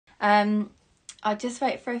I'll just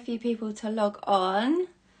wait for a few people to log on.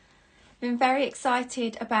 Been very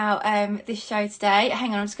excited about this show today.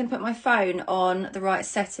 Hang on, I'm just going to put my phone on the right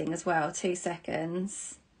setting as well. 2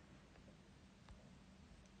 seconds.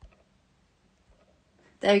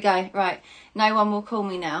 There we go. Right, no one will call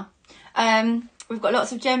me now. We've got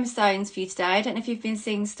lots of gemstones for you today. I don't know if you've been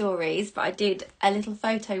seeing stories, but I did a little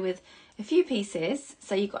photo with a few pieces.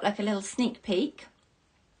 So you've got like a little sneak peek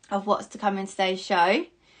of what's to come in today's show.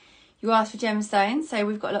 You asked for gemstones, so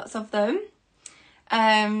we've got lots of them.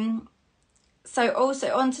 So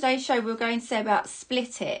also on today's show, we're going to say about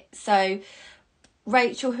Split It. So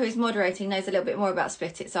Rachel, who is moderating, knows a little bit more about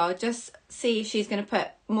Split It. So I'll just see if she's going to put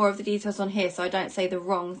more of the details on here so I don't say the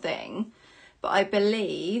wrong thing. But I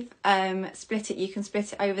believe Split It, you can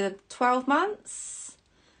split it over the 12 months,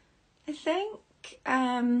 I think.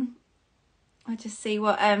 I'll just see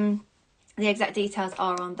what the exact details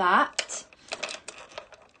are on that.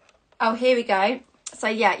 Oh, here we go. So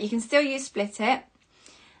yeah, you can still use Split It.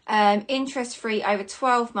 Interest free over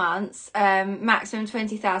 12 months, maximum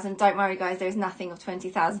 20,000. Don't worry guys, there's nothing of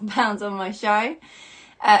 £20,000 on my show.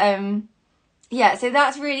 Yeah, so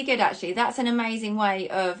that's really good actually. That's an amazing way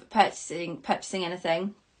of purchasing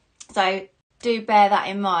anything. So do bear that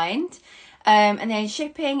in mind. And then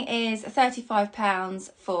shipping is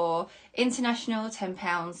 £35 for international,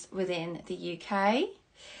 £10 within the UK.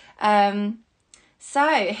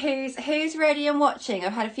 So who's ready and watching?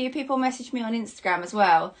 I've had a few people message me on Instagram as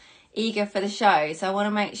well, eager for the show. So I want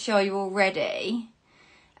to make sure you're all ready.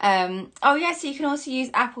 Oh yeah, so you can also use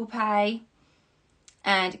Apple Pay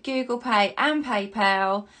and Google Pay and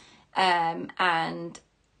PayPal. And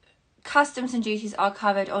customs and duties are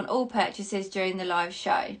covered on all purchases during the live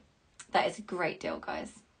show. That is a great deal,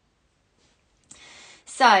 guys.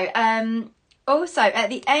 So also at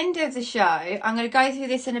the end of the show, I'm going to go through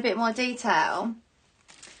this in a bit more detail.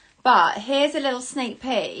 But here's a little sneak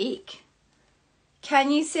peek.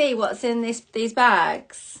 Can you see what's in these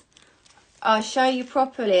bags? I'll show you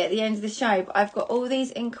properly at the end of the show. But I've got all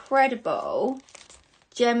these incredible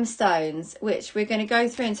gemstones, which we're going to go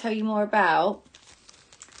through and tell you more about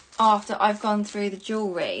after I've gone through the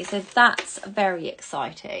jewellery. So that's very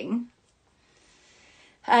exciting.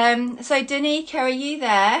 So Danica, are you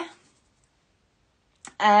there?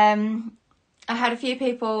 I had a few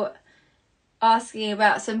people asking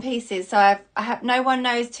about some pieces, so I have no one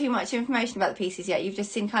knows too much information about the pieces yet. You've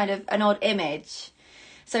just seen kind of an odd image.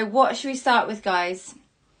 So what should we start with, guys?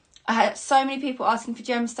 I had so many people asking for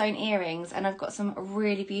gemstone earrings, and I've got some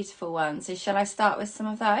really beautiful ones. So shall I start with some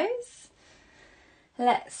of those?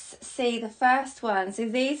 Let's see the first one. So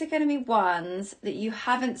these are going to be ones that you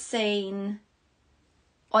haven't seen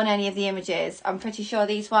on any of the images. I'm pretty sure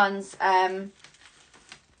these ones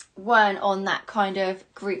weren't on that kind of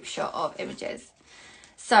group shot of images.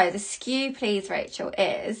 So the SKU, please, Rachel,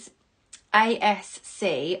 is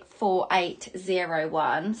ASC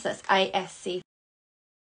 4801. So that's ASC.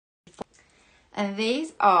 And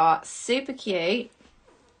these are super cute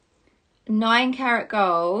 9-carat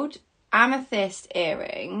gold amethyst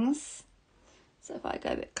earrings. So if I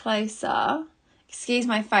go a bit closer, excuse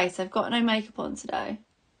my face, I've got no makeup on today.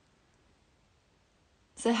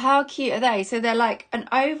 So how cute are they? So they're like an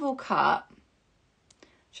oval cut.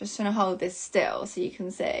 Just going to hold this still so you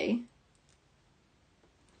can see.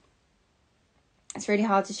 It's really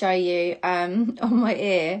hard to show you on my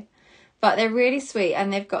ear. But they're really sweet.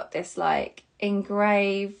 And they've got this like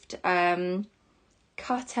engraved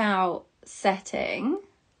cutout setting.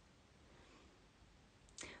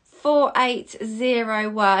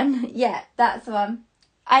 4801. Yeah, that's the one.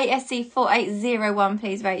 ASC 4801,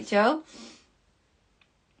 please, Rachel.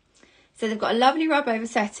 So they've got a lovely rub over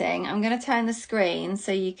setting. I'm going to turn the screen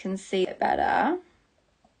so you can see it better.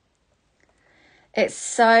 It's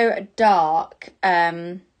so dark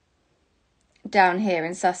down here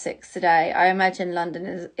in Sussex today. I imagine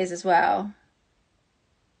London is as well.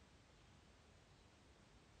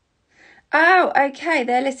 Oh, okay.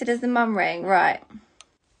 They're listed as the mum ring. Right.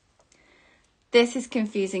 This is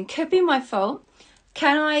confusing. Could be my fault.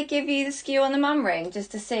 Can I give you the SKU on the mum ring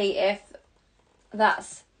just to see if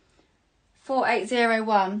that's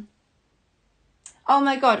 4801? Oh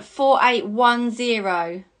my god,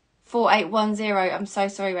 4810. 4810. I'm so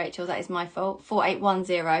sorry, Rachel. That is my fault.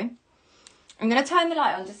 4810. I'm going to turn the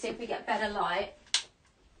light on to see if we get better light.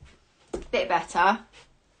 Bit better.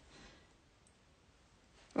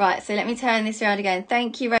 Right, so let me turn this around again.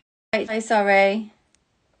 Thank you, Rachel. So sorry.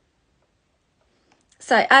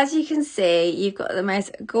 So as you can see, you've got the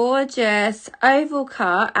most gorgeous oval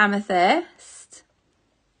cut amethyst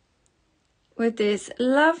with this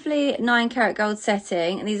lovely 9 karat gold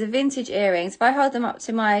setting. And these are vintage earrings. If I hold them up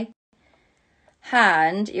to my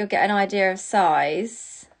hand, you'll get an idea of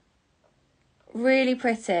size. Really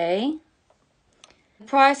pretty. The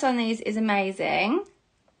price on these is amazing.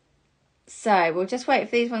 So we'll just wait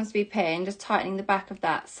for these ones to be pinned, just tightening the back of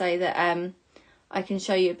that so that I can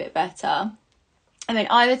show you a bit better. I mean,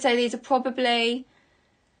 I would say these are probably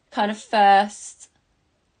kind of first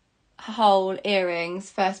hole earrings,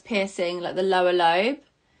 first piercing, like the lower lobe,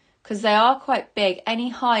 because they are quite big. Any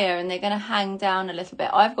higher and they're going to hang down a little bit.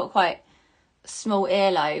 I've got quite small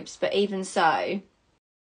earlobes, but even so,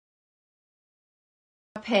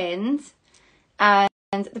 pinned.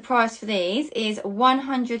 And the price for these is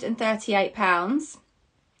 £138.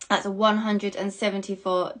 That's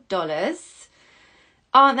 $174.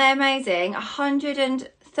 Aren't they amazing?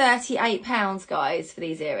 £138, guys, for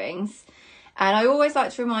these earrings. And I always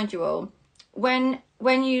like to remind you all, when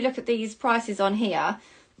you look at these prices on here,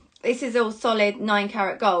 this is all solid 9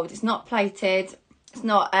 karat gold. It's not plated. It's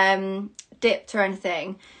not dipped or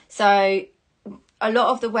anything. So a lot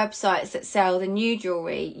of the websites that sell the new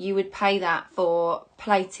jewellery, you would pay that for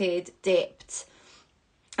plated, dipped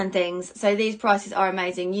and things. So these prices are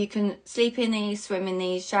amazing. You can sleep in these, swim in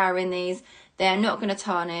these, shower in these. They're not going to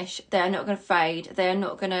tarnish. They're not going to fade. They're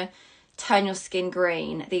not going to turn your skin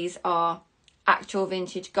green. These are actual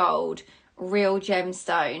vintage gold, real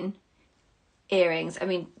gemstone earrings. I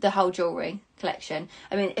mean, the whole jewellery collection.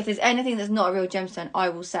 I mean, if there's anything that's not a real gemstone, I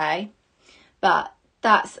will say. But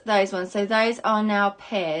that's those ones. So those are now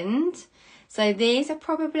pinned. So these are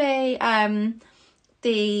probably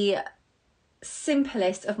the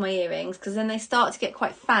simplest of my earrings, because then they start to get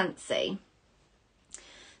quite fancy.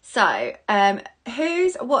 So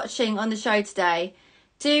who's watching on the show today?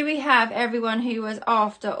 Do we have everyone who was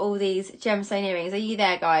after all these gemstone earrings? Are you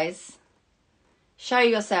there, guys? Show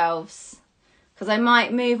yourselves, because I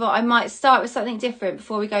might move on. I might start with something different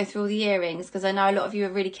before we go through all the earrings, because I know a lot of you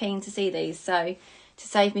are really keen to see these. So to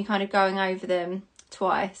save me kind of going over them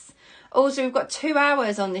twice. Also, we've got 2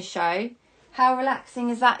 hours on this show. How relaxing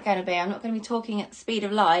is that going to be? I'm not going to be talking at the speed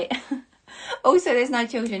of light. Also, there's no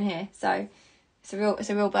children here, so it's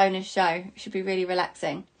a real bonus show. It should be really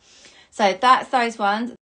relaxing. So that's those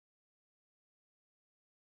ones.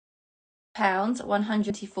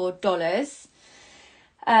 $124.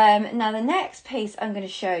 Now the next piece I'm going to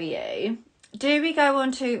show you. Do we go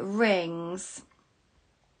on to rings?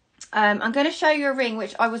 I'm going to show you a ring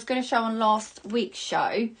which I was going to show on last week's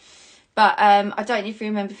show, but I don't know if you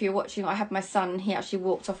remember, if you're watching, I had my son and he actually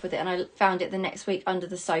walked off with it, and I found it the next week under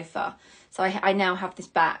the sofa. So I now have this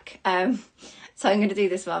back. So I'm going to do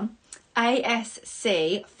this one.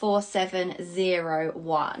 ASC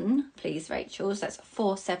 4701, please, Rachel. So that's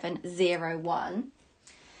 4701.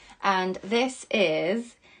 And this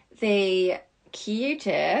is the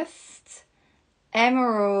cutest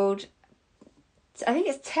emerald, I think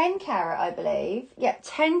it's 10 karat, I believe. Yeah,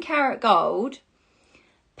 10 karat gold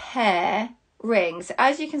pair rings. So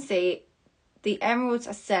as you can see, the emeralds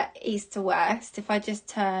are set east to west. If I just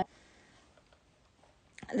turn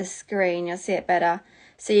the screen, you'll see it better.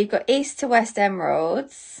 So you've got east to west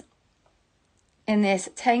emeralds in this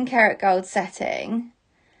 10 karat gold setting.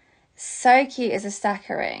 So cute as a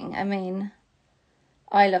stacker ring. I mean,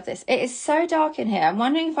 I love this. It is so dark in here. I'm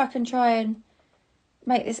wondering if I can try and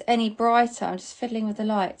make this any brighter. I'm just fiddling with the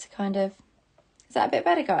light to kind of... Is that a bit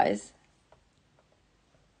better, guys?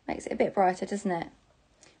 Makes it a bit brighter, doesn't it?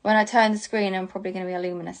 When I turn the screen, I'm probably going to be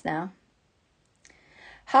luminous now.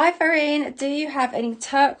 Hi, Farine. Do you have any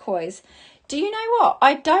turquoise? Do you know what?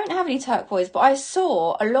 I don't have any turquoise, but I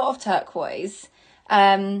saw a lot of turquoise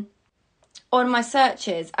on my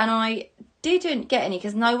searches, and I didn't get any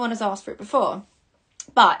because no one has asked for it before.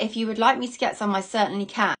 But if you would like me to get some, I certainly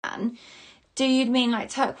can. Do you mean like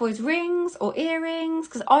turquoise rings or earrings?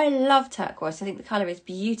 Because I love turquoise. I think the colour is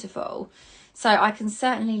beautiful. So I can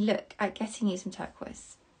certainly look at getting you some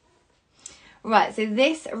turquoise. Right, so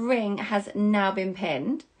this ring has now been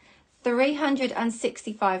pinned.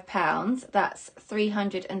 £365, that's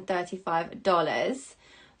 $335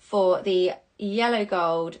 for the yellow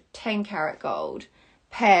gold 10 karat gold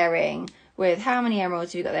pairing with how many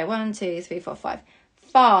emeralds have you got there? 1, 2, 3, 4, 5.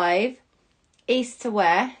 5 east to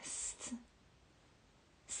west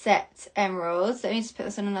set emeralds. Let me just put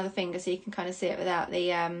this on another finger so you can kind of see it without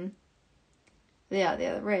the other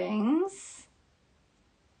rings.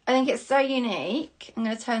 I think it's so unique. I'm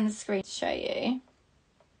going to turn the screen to show you.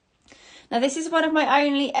 Now, this is one of my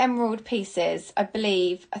only emerald pieces, I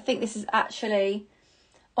believe. I think this is actually,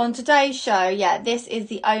 on today's show, yeah, this is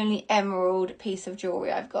the only emerald piece of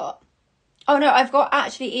jewellery I've got. Oh, no, I've got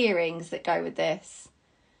actually earrings that go with this.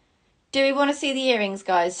 Do we want to see the earrings,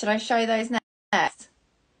 guys? Should I show those next?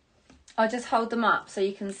 I'll just hold them up so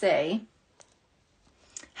you can see.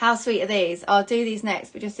 How sweet are these? I'll do these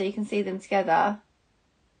next, but just so you can see them together.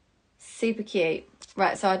 Super cute.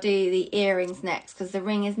 Right, so I'll do the earrings next because the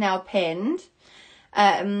ring is now pinned.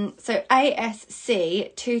 So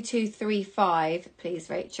ASC 2235, please,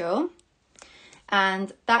 Rachel.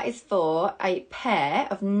 And that is for a pair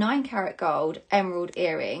of 9-carat gold emerald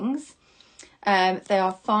earrings. They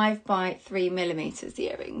are 5 by 3 millimeters,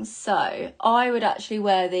 the earrings. So I would actually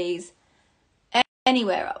wear these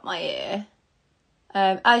anywhere up my ear.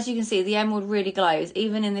 As you can see, the emerald really glows,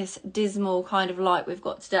 even in this dismal kind of light we've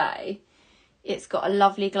got today. It's got a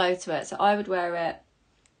lovely glow to it. So I would wear it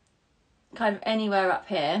kind of anywhere up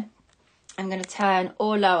here. I'm going to turn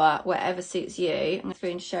or lower, whatever suits you. I'm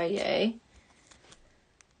going to show you.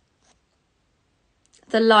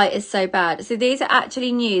 The light is so bad. So these are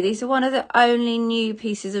actually new. These are one of the only new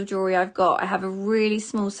pieces of jewellery I've got. I have a really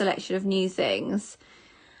small selection of new things.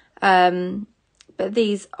 But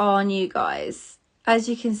these are new, guys. As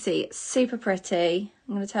you can see, it's super pretty.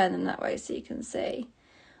 I'm going to turn them that way so you can see.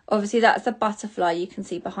 Obviously, that's the butterfly you can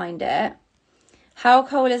see behind it. How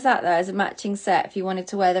cool is that, though, as a matching set if you wanted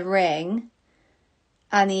to wear the ring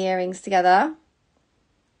and the earrings together?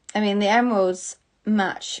 I mean, the emeralds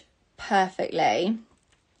match perfectly.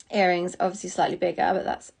 Earrings, obviously slightly bigger, but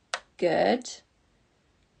that's good.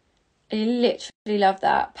 I literally love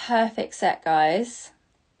that. Perfect set, guys.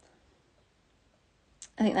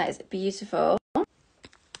 I think that is beautiful.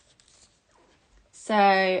 So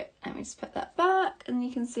let me just put that back and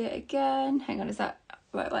you can see it again. Hang on, is that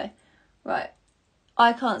right way? Right.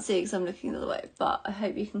 I can't see because I'm looking the other way, but I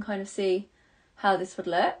hope you can kind of see how this would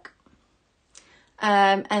look.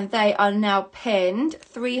 And they are now pinned,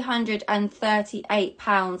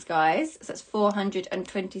 £338, guys. So that's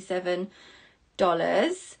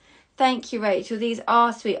 $427. Thank you, Rachel. These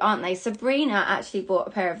are sweet, aren't they? Sabrina actually bought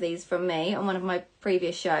a pair of these from me on one of my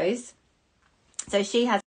previous shows. So she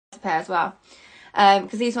has a pair as well.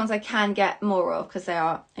 Because these ones I can get more of because they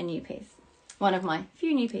are a new piece. One of my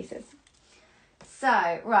few new pieces.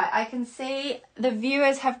 So, right, I can see the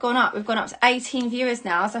viewers have gone up. We've gone up to 18 viewers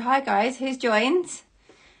now. So, hi, guys. Who's joined?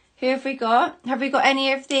 Who have we got? Have we got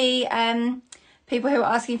any of the people who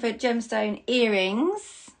are asking for gemstone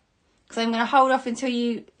earrings? Because I'm going to hold off until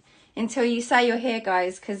you say you're here,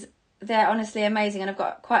 guys, because they're honestly amazing. And I've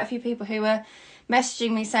got quite a few people who are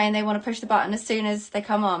messaging me saying they want to push the button as soon as they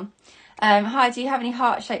come on. Hi, do you have any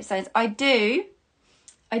heart-shaped stones? I do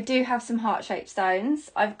have some heart-shaped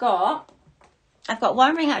stones. I've got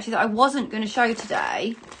one ring actually that I wasn't going to show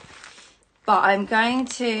today, but I'm going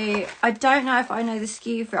to. I don't know if I know the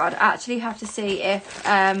SKU for it. I'd actually have to see if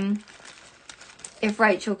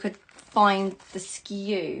Rachel could find the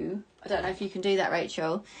SKU. I don't know if you can do that,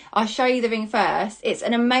 Rachel. I'll show you the ring first. It's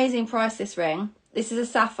an amazing price, this ring. This is a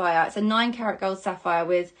sapphire. It's a 9-carat gold sapphire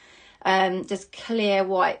with just clear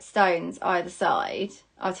white stones either side.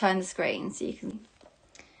 I'll turn the screen so you can.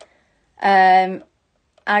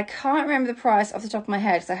 I can't remember the price off the top of my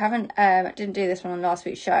head because I didn't do this one on last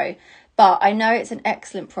week's show, but I know it's an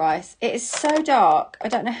excellent price. It is so dark. I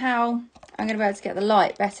don't know how I'm going to be able to get the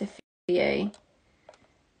light better for you.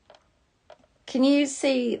 Can you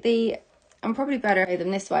see the? I'm probably better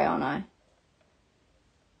than this way, aren't I?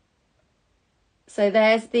 So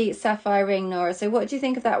there's the sapphire ring, Nora. So what do you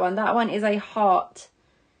think of that one? That one is a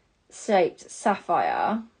heart-shaped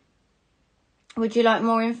sapphire. Would you like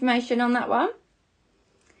more information on that one?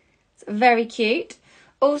 It's very cute.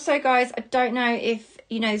 Also, guys, I don't know if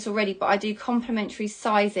you know this already, but I do complimentary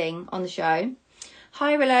sizing on the show.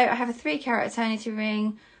 Hi, Willow. I have a 3-carat eternity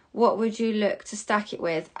ring. What would you look to stack it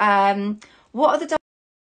with? What are the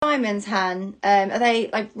diamonds, Han? Are they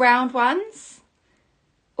like round ones?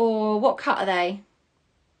 Or what cut are they?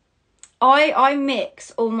 I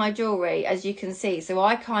mix all my jewellery, as you can see. So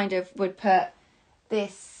I kind of would put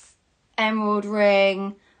this emerald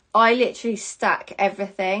ring. I literally stack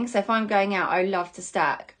everything. So if I'm going out, I love to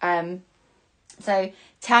stack. So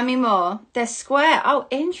tell me more. They're square. Oh,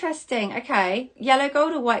 interesting. Okay. Yellow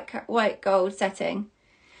gold or white gold setting?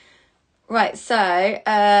 Right. So,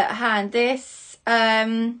 Han, this,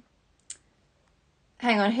 hang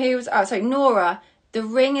on. Nora. The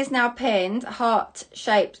ring is now pinned,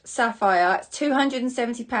 heart-shaped sapphire. It's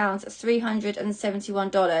 £270. That's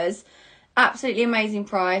 $371. Absolutely amazing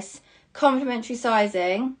price. Complimentary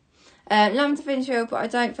sizing. Lumps of Vintrial, but I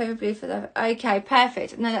don't favour blue for that. Okay,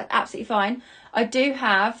 perfect. No, that's absolutely fine. I do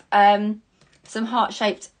have some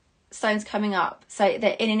heart-shaped stones coming up. So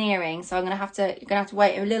they're in an earring. So you're gonna have to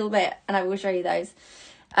wait a little bit, and I will show you those.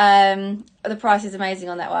 The price is amazing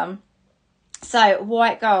on that one. So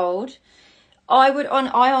white gold.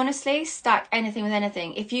 I honestly stack anything with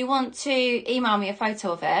anything. If you want to email me a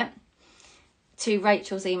photo of it to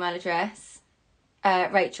Rachel's email address,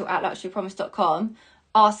 rachel@luxurypromise.com,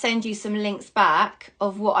 I'll send you some links back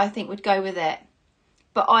of what I think would go with it.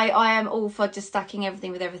 But I am all for just stacking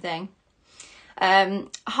everything with everything.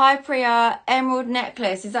 Hi Priya, emerald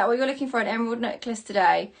necklace. Is that what you're looking for, an emerald necklace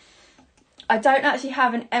today? I don't actually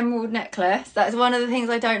have an emerald necklace. That's one of the things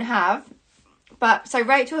I don't have. But so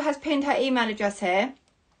Rachel has pinned her email address here.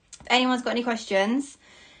 If anyone's got any questions,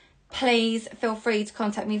 please feel free to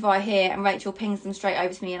contact me via here, and Rachel pings them straight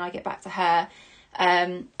over to me and I get back to her.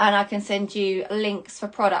 And I can send you links for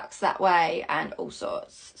products that way and all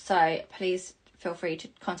sorts. So please feel free to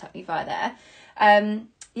contact me via there.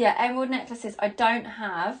 Yeah, emerald necklaces I don't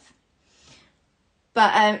have.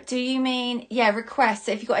 But do you mean, yeah, requests?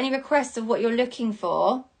 So if you've got any requests of what you're looking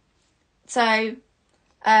for. So,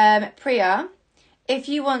 Priya, if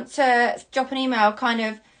you want to drop an email, kind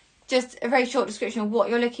of just a very short description of what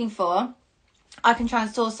you're looking for, I can try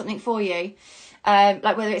and source something for you.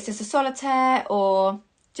 Like whether it's just a solitaire or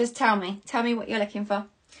just tell me what you're looking for.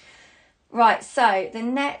 Right, so the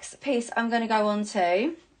next piece I'm going to go on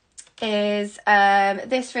to is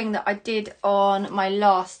this ring that I did on my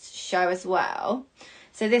last show as well.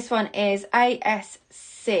 So this one is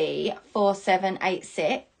ASC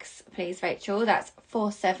 4786. Please, Rachel, that's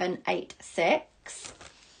 4786.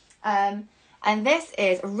 And this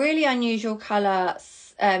is a really unusual colour,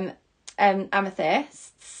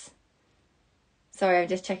 amethysts. Sorry, I'm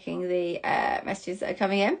just checking the messages that are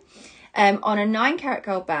coming in. On a 9-carat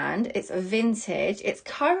gold band. It's a vintage. It's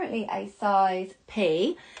currently a size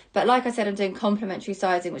P, but like I said, I'm doing complimentary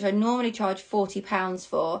sizing, which I normally charge £40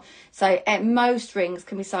 for. So most rings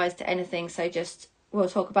can be sized to anything. So just, we'll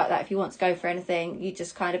talk about that. If you want to go for anything, you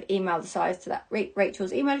just kind of email the size to that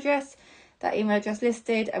Rachel's email address, that email address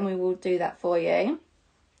listed, and we will do that for you.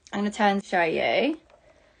 I'm going to turn to show you.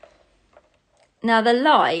 Now the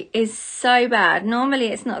light is so bad. Normally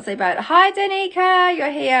it's not so bad. Hi Danica,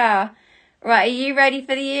 you're here. Right, are you ready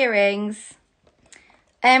for the earrings?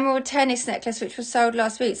 Emerald tennis necklace, which was sold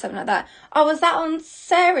last week, something like that. Oh, was that on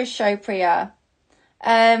Sarah's show, Priya?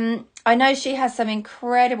 I know she has some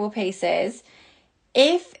incredible pieces.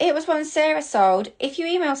 If it was one Sarah sold, if you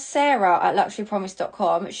email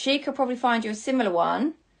sarah@luxurypromise.com, she could probably find you a similar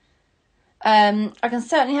one. I can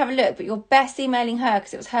certainly have a look, but you're best emailing her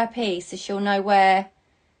because it was her piece, so she'll know where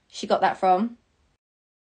she got that from.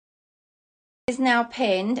 Is now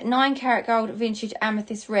pinned, 9-carat gold vintage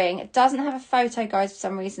amethyst ring. It doesn't have a photo, guys, for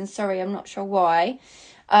some reason. Sorry, I'm not sure why.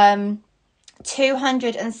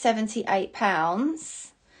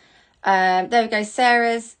 £278. There we go.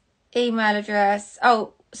 Sarah's email address.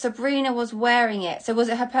 Oh, Sabrina was wearing it. So was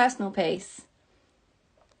it her personal piece?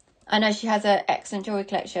 I know she has an excellent jewellery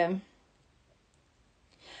collection.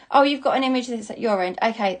 Oh, you've got an image that's at your end.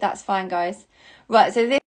 Okay, that's fine, guys. Right, so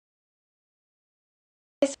this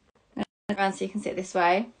around so you can sit this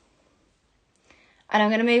way. And I'm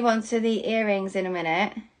going to move on to the earrings in a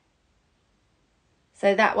minute.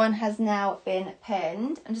 So that one has now been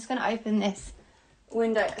pinned. I'm just going to open this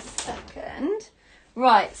window a second.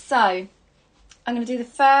 Right, so I'm going to do the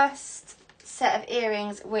first set of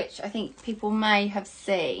earrings, which I think people may have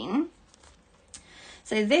seen.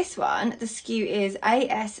 So this one, the SKU is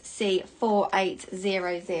ASC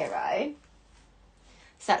 4800.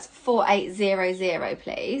 So that's 4800,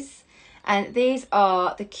 please. And these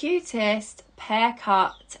are the cutest pear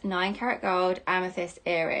cut 9-carat gold amethyst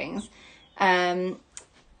earrings.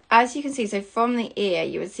 As you can see, so from the ear,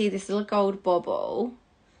 you would see this little gold bauble.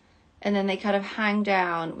 And then they kind of hang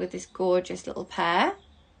down with this gorgeous little pear.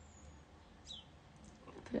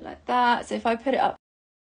 Put it like that. So if I put it up,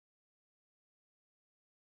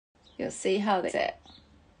 you'll see how they sit.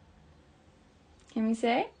 Can we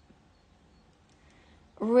see?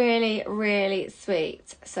 Really, really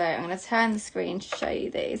sweet. So I'm going to turn the screen to show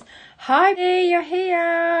you these. Hi, Dee, you're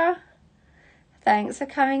here. Thanks for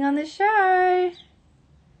coming on the show.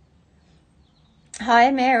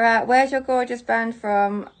 Hi, Amira. Where's your gorgeous band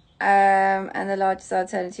from? And the largest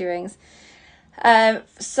alternative rings.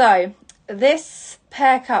 So this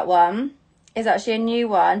pear cut one is actually a new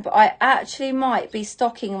one, but I actually might be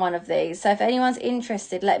stocking one of these. So if anyone's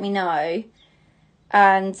interested, let me know.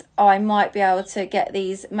 And I might be able to get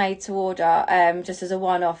these made to order just as a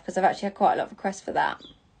one-off, because I've actually had quite a lot of requests for that.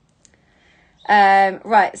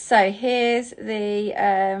 Right, so here's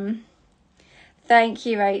the... thank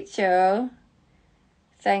you, Rachel.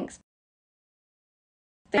 Thanks.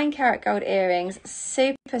 9-carat gold earrings,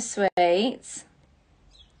 super sweet.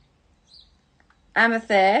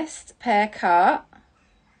 Amethyst, pear cut.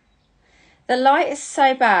 The light is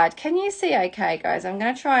so bad. Can you see okay, guys? I'm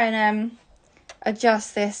going to try and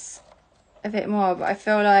adjust this a bit more, but I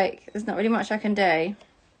feel like there's not really much I can do.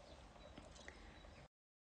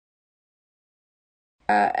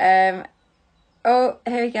 Oh,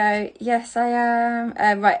 here we go. Yes, I am.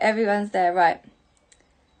 Right, everyone's there. Right.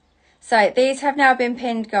 So these have now been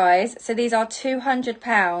pinned, guys. So these are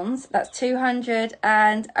 £200. That's 200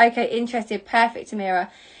 and okay, interested. Perfect, Amira.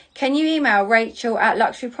 Can you email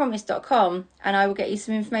rachel@luxurypromise.com and I will get you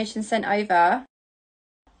some information sent over.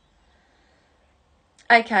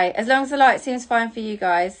 Okay, as long as the light seems fine for you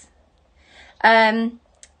guys.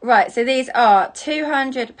 Right, so these are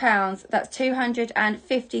 £200. That's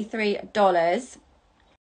 $253.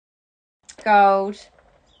 Gold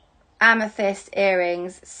amethyst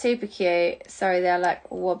earrings, super cute. Sorry, they're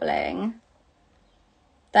like wobbling.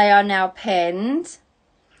 They are now pinned.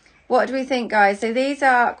 What do we think, guys? So these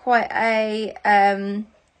are quite a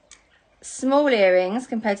small earrings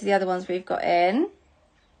compared to the other ones we've got in.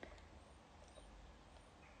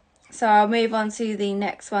 So I'll move on to the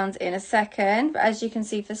next ones in a second. But as you can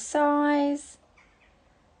see for size,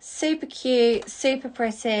 super cute, super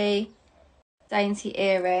pretty, dainty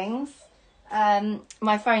earrings.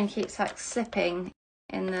 My phone keeps like slipping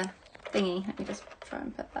in the thingy. Let me just try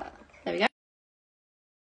and put that. There we go.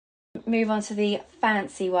 Move on to the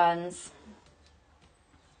fancy ones.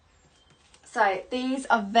 So these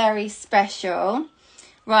are very special.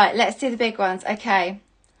 Right, let's do the big ones. Okay,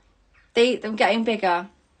 I'm getting bigger.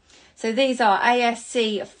 So these are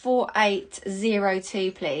ASC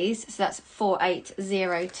 4802, please. So that's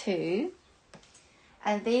 4802.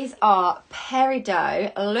 And these are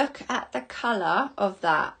peridot. Look at the colour of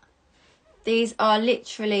that. These are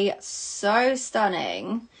literally so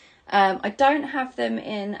stunning. I don't have them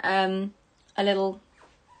in a little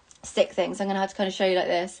stick thing, so I'm going to have to kind of show you like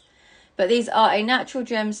this. But these are a natural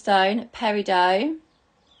gemstone, peridot.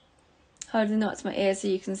 Holding them up to my ear so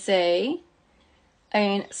you can see. I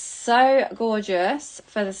mean, so gorgeous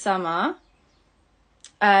for the summer.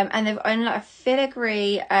 And they've only like a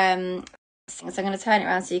filigree so I'm going to turn it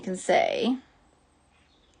around so you can see.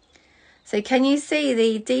 So can you see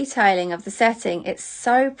the detailing of the setting? It's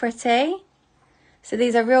so pretty. So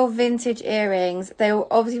these are real vintage earrings. They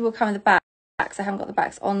obviously will come in the backs. I haven't got the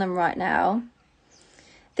backs on them right now.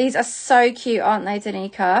 These are so cute, aren't they,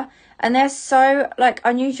 Danica? And they're so like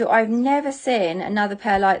unusual. I've never seen another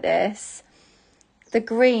pair like this. The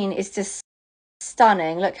green is just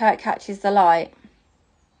stunning. Look how it catches the light.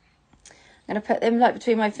 I'm going to put them like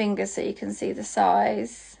between my fingers so you can see the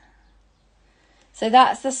size. So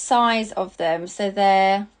that's the size of them. So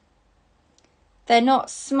they're not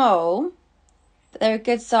small, but they're a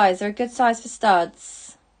good size. They're a good size for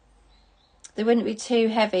studs. They wouldn't be too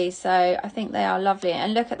heavy, so I think they are lovely.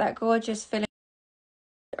 And look at that gorgeous filling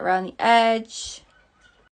around the edge.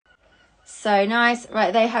 So nice.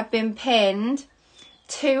 Right, they have been pinned.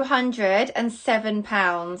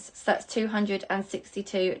 £207. So that's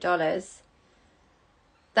 $262.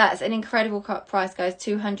 That's an incredible price, guys.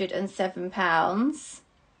 £207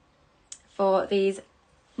 for these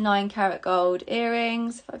 9-carat gold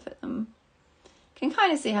earrings. If I put them, you can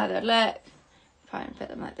kind of see how they look. Try and put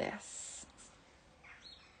them like this.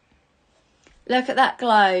 Look at that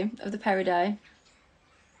glow of the peridot.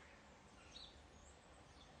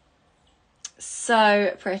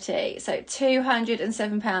 So pretty. So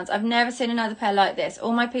 £207. I've never seen another pair like this.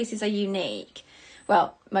 All my pieces are unique.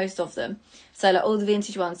 Well, most of them. So like all the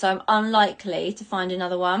vintage ones. So I'm unlikely to find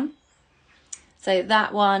another one. So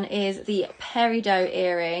that one is the peridot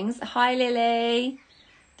earrings. Hi, Lily.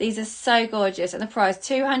 These are so gorgeous. And the price,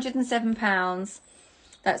 £207.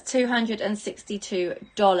 That's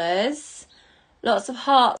 $262. Lots of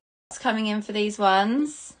hearts coming in for these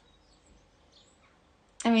ones.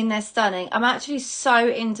 I mean, they're stunning. I'm actually so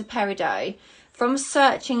into peridot. From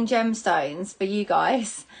searching gemstones for you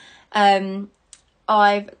guys,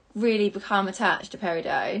 I've really become attached to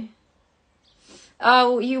peridot.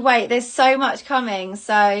 Oh, you wait. There's so much coming.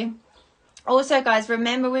 So, also, guys,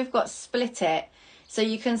 remember we've got split it. So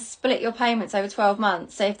you can split your payments over 12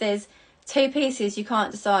 months. So if there's 2 pieces you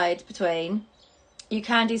can't decide between, you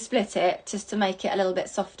can do split it just to make it a little bit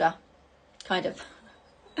softer. Kind of.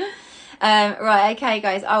 Right, okay,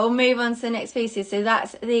 guys. I will move on to the next pieces. So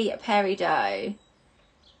that's the peridot.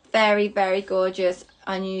 Very, very gorgeous,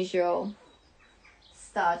 unusual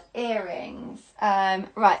stud earrings.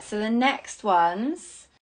 Right, so the next ones,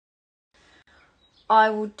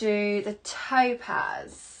 I will do the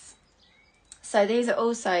topaz. So these are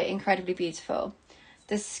also incredibly beautiful.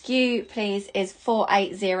 The SKU, please, is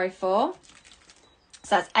 4804.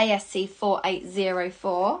 So that's ASC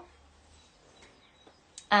 4804.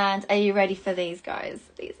 And are you ready for these, guys?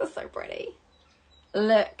 These are so pretty.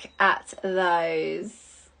 Look at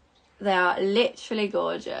those. They are literally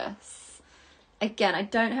gorgeous. Again, I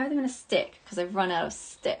don't have them in a stick because I've run out of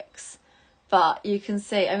sticks. But you can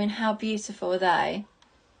see, I mean, how beautiful are they?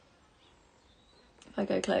 If I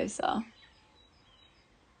go closer.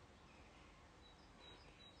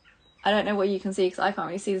 I don't know what you can see because I can't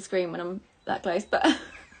really see the screen when I'm that close, but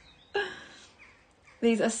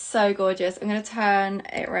these are so gorgeous. I'm going to turn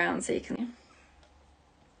it around so you can...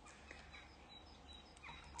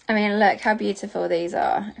 I mean, look how beautiful these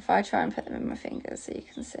are. If I try and put them in my fingers so you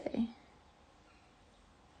can see.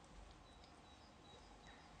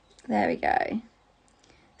 There we go.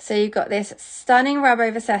 So you've got this stunning rub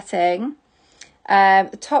over setting.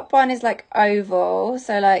 The top one is like oval,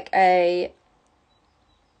 so like a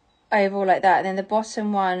oval like that. And then the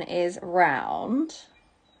bottom one is round.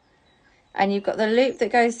 And you've got the loop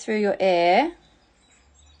that goes through your ear.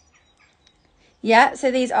 Yeah, so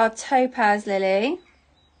these are topaz, Lily.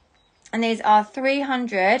 And these are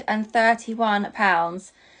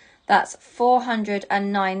 £331. That's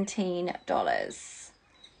 $419.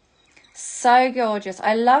 So gorgeous.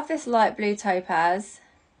 I love this light blue topaz.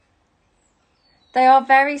 They are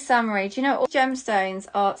very summery. Do you know, all gemstones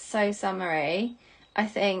are so summery. I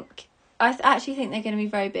actually think they're going to be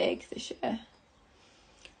very big this year.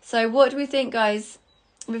 So what do we think, guys?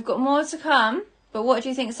 We've got more to come, but what do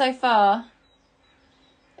you think so far?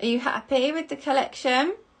 Are you happy with the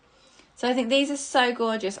collection? So I think these are so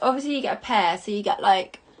gorgeous. Obviously you get a pair, so you get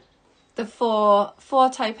like the four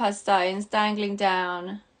topaz stones dangling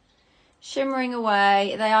down, shimmering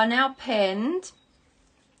away. They are now pinned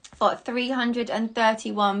for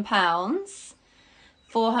 £331,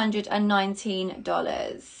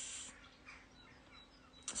 $419.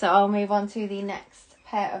 So I'll move on to the next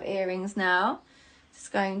pair of earrings now.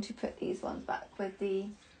 Just going to put these ones back with the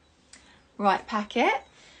right packet.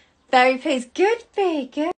 Very pleased. Good, B,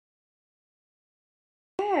 good.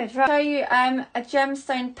 Right, I'll show you a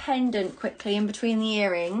gemstone pendant quickly in between the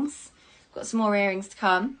earrings. Got some more earrings to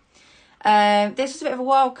come. This was a bit of a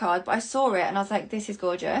wild card, but I saw it and I was like, this is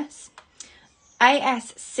gorgeous.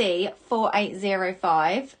 ASC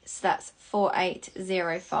 4805, so that's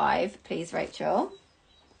 4805, please, Rachel.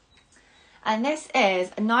 And this is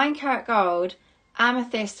a 9 karat gold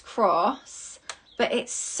amethyst cross, but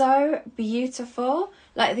it's so beautiful.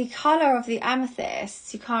 Like the colour of the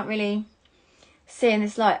amethysts, you can't really see in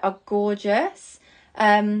this light, are gorgeous.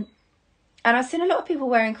 And I've seen a lot of people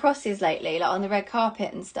wearing crosses lately, like on the red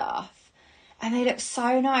carpet and stuff. And they look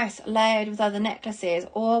so nice, layered with other necklaces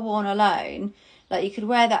or worn alone. Like you could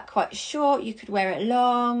wear that quite short, you could wear it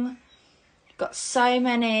long. Got so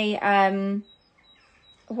many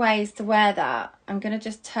ways to wear that. I'm going to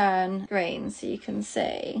just turn green so you can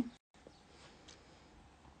see.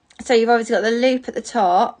 So you've obviously got the loop at the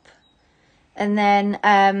top. And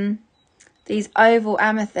then these oval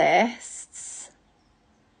amethysts.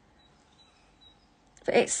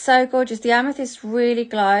 But it's so gorgeous. The amethysts really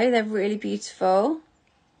glow. They're really beautiful.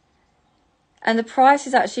 And the price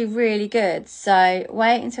is actually really good. So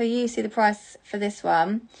wait until you see the price for this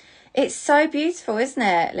one. It's so beautiful, isn't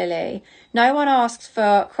it, Lily? No one asked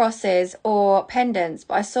for crosses or pendants,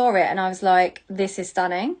 but I saw it and I was like, this is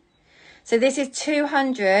stunning. So this is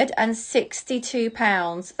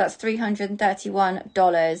 £262. That's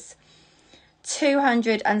 $331.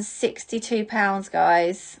 £262,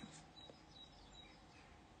 guys.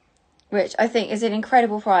 Which I think is an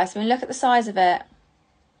incredible price. I mean, look at the size of it.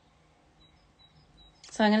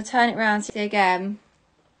 So I'm going to turn it around to see again.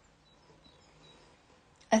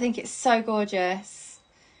 I think it's so gorgeous.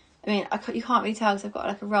 I mean, you can't really tell because I've got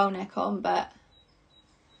like a roll neck on, but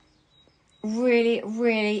really,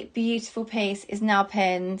 really beautiful piece is now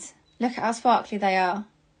pinned. Look at how sparkly they are.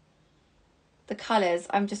 The colours,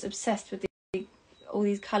 I'm just obsessed with all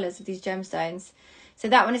these colours of these gemstones. So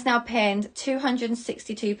that one is now pinned,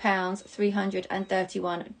 £262,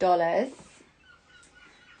 $331.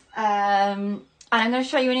 And I'm going to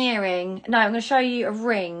show you an earring. No, I'm going to show you a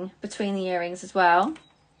ring between the earrings as well.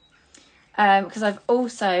 Because I've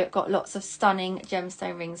also got lots of stunning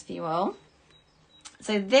gemstone rings for you all.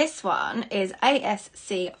 So this one is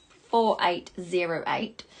ASC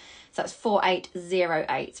 4808. So that's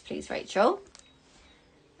 4808, please, Rachel.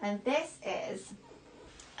 And this is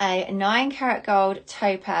a 9 karat gold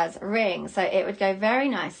topaz ring. So it would go very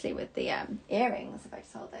nicely with the earrings if I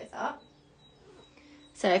just hold those up.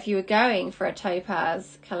 So if you were going for a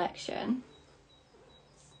topaz collection,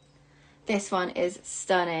 this one is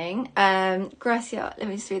stunning. Gracia, let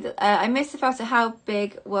me just read that. I missed the photo. How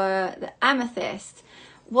big were the amethyst?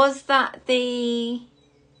 Was that the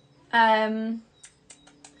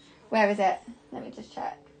Where is it? Let me just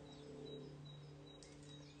check.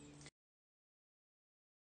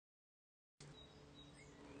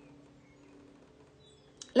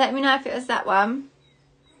 Let me know if it was that one,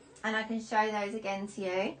 and I can show those again to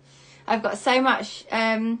you. I've got so much,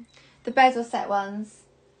 the bezel set ones.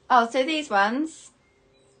 Oh, so these ones.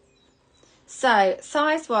 So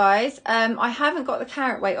size wise, I haven't got the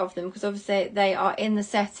carat weight of them because obviously they are in the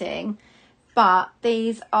setting, but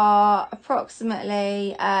these are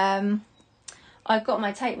approximately, I've got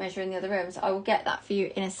my tape measure in the other room, so I will get that for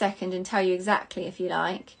you in a second and tell you exactly if you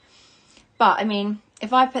like. But I mean,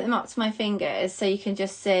 if I put them up to my fingers so you can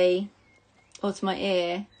just see, or to my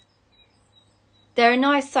ear, they're a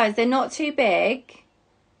nice size. They're not too big,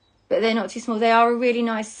 but they're not too small. They are a really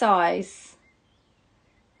nice size.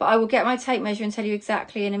 But I will get my tape measure and tell you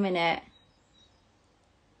exactly in a minute.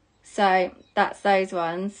 So that's those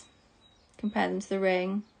ones. Compare them to the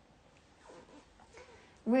ring.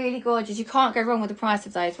 Really gorgeous. You can't go wrong with the price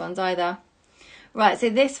of those ones either. Right, so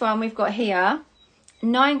this one we've got here.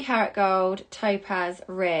 9 karat gold topaz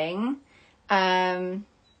ring. Planning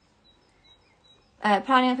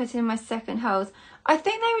on putting in my second holes. I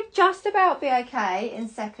think they would just about be okay in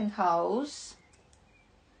second holes.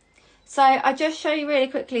 So I just show you really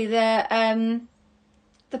quickly the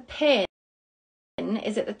pin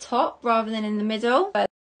is at the top rather than in the middle.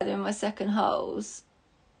 In my second holes,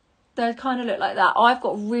 they kind of look like that. I've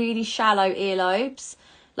got really shallow earlobes,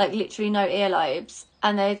 like literally no earlobes,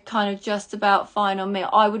 and they're kind of just about fine on me.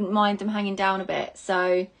 I wouldn't mind them hanging down a bit,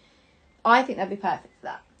 so I think they'd be perfect for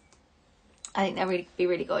that. I think they'll be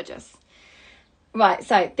really gorgeous. Right,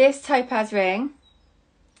 so this topaz ring,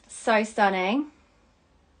 so stunning.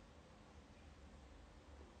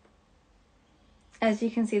 As you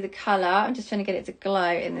can see the colour, I'm just trying to get it to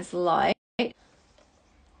glow in this light.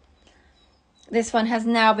 This one has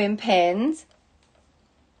now been pinned.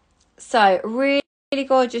 So really, really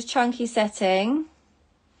gorgeous chunky setting.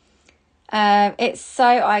 It's so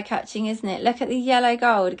eye-catching, isn't it? Look at the yellow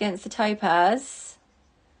gold against the topaz.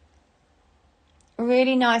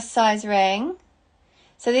 Really nice size ring.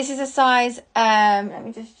 So this is a size, let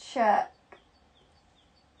me just check.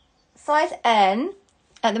 Size N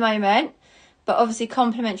at the moment, but obviously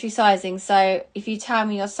complimentary sizing. So if you tell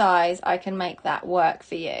me your size, I can make that work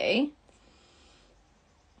for you.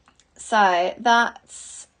 So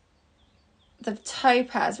that's the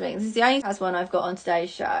topaz ring. This is the only topaz one I've got on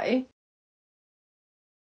today's show.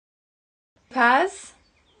 Topaz.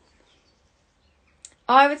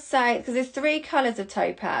 I would say, because there's 3 colours of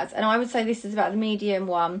topaz, and I would say this is about the medium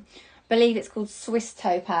one. I believe it's called Swiss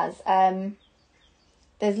topaz.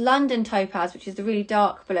 There's London topaz, which is the really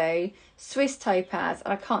dark blue. Swiss topaz,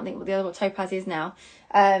 and I can't think what the other topaz is now.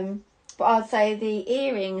 But I'd say the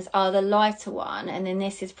earrings are the lighter one, and then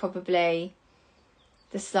this is probably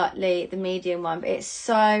the medium one. But it's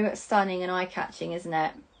so stunning and eye-catching, isn't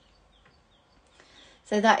it?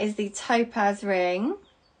 So that is the topaz ring.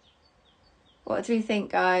 What do we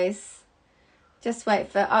think, guys? Just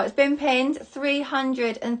wait for... Oh, it's been pinned.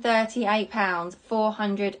 £338,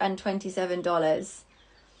 $427.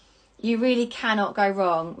 You really cannot go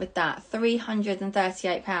wrong with that.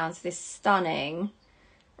 £338 for this stunning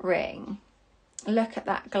ring. Look at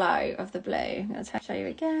that glow of the blue. I'm going to show you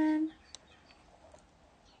again.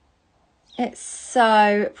 It's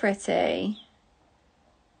so pretty.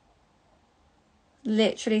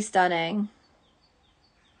 Literally stunning.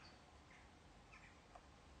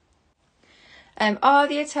 Are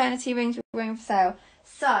the eternity rings for sale?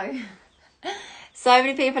 So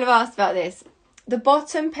many people have asked about this. The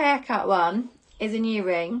bottom pear cut one is a new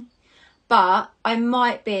ring, but I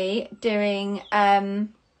might be doing I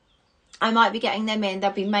might be getting them in.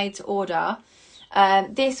 They'll be made to order.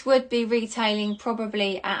 This would be retailing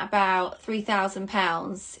probably at about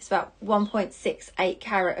 £3,000. It's about 1.68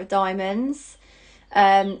 carat of diamonds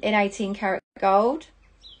in 18 karat gold.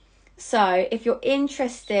 So if you're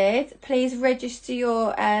interested, please register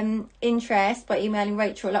your interest by emailing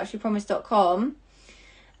rachel@luxurypromise.com,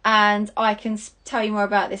 and I can tell you more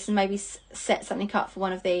about this and maybe set something up for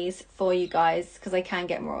one of these for you guys, because I can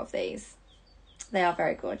get more of these. They are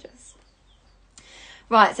very gorgeous.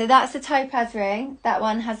 Right, so that's the topaz ring. That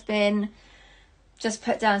one has been just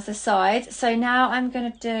put down to the side. So now I'm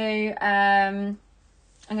going to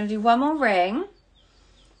do one more ring,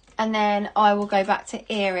 and then I will go back to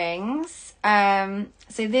earrings.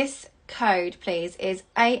 So this code, please, is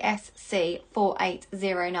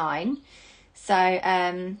ASC4809. So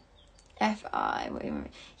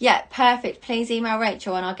yeah, perfect. Please email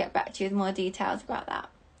Rachel and I'll get back to you with more details about that.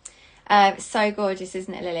 So gorgeous,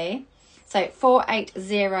 isn't it, Lily? So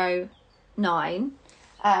 4809.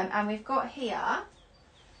 And we've got here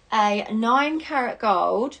a 9-carat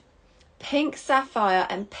gold, pink sapphire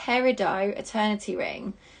and peridot eternity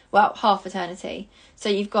ring. Well, half eternity. So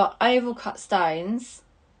you've got oval cut stones.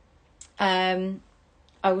 I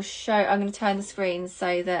will show, I'm going to turn the screen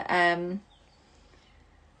so that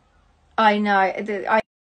I know that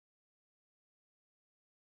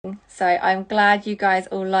so I'm glad you guys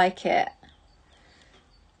all like it.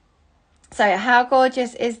 So how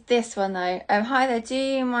gorgeous is this one though? Hi there, do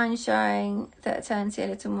you mind showing the eternity a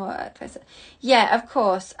little more closer? Yeah, of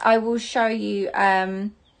course. I will show you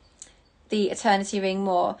the eternity ring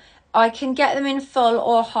more. I can get them in full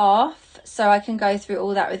or half, so I can go through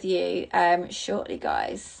all that with you shortly,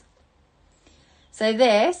 guys. So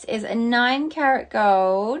this is a 9-carat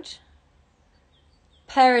gold,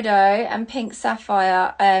 peridot and pink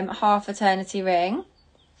sapphire half eternity ring.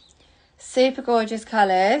 Super gorgeous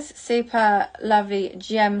colours, super lovely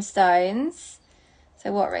gemstones.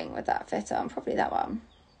 So what ring would that fit on? Probably that one.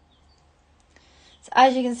 So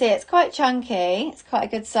as you can see, it's quite chunky. It's quite a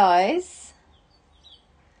good size.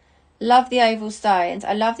 Love the oval stones.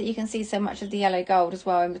 I love that you can see so much of the yellow gold as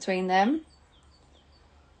well in between them.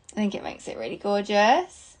 I think it makes it really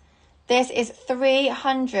gorgeous. This is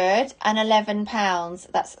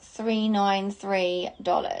 £311. That's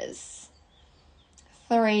 $393.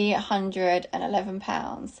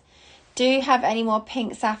 £311. Do you have any more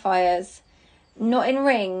pink sapphires? Not in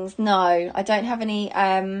rings, no. I don't have any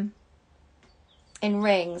in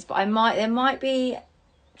rings, but there might be, I'm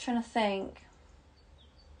trying to think.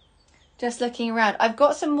 Just looking around. I've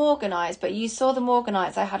got some morganites, but you saw the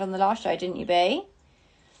morganites I had on the last show, didn't you, Bea?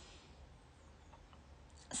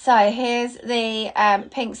 So here's the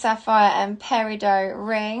pink sapphire and peridot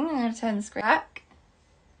ring. I'm going to turn the screen back.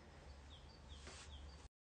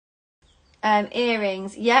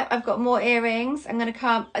 Earrings. Yep, I've got more earrings. I'm going to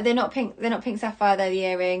come. They're not pink sapphire, they're the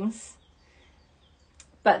earrings.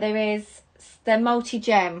 But they're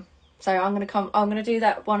multi-gem. So I'm going to do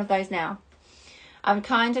that, one of those now. I'm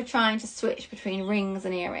kind of trying to switch between rings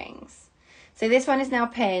and earrings. So this one is now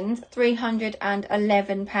pinned,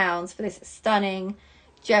 £311 for this stunning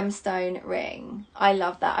gemstone ring. I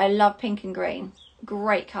love that. I love pink and green.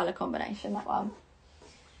 Great colour combination, that one.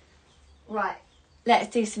 Right, let's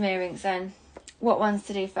do some earrings then. What ones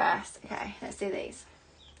to do first? Okay, let's do these.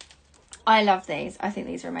 I love these. I think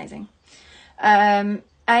these are amazing.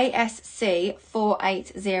 ASC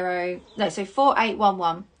 480, no, so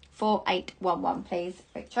 4811. 4811, please,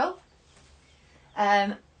 Rachel.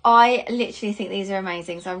 I literally think these are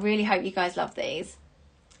amazing, so I really hope you guys love these.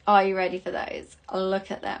 Are you ready for those?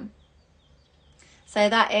 Look at them. So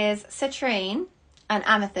that is citrine and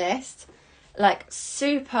amethyst, like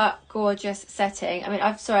super gorgeous setting. I mean,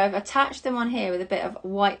 I've attached them on here with a bit of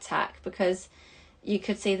white tack because you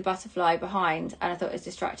could see the butterfly behind and I thought it was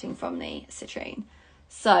distracting from the citrine.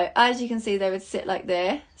 So as you can see, they would sit like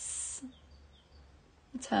this.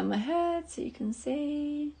 Turn my head so you can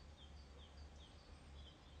see.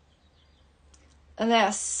 And they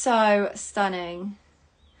are so stunning.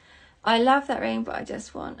 I love that ring, but I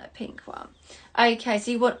just want a pink one. Okay,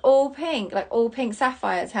 so you want all pink, like all pink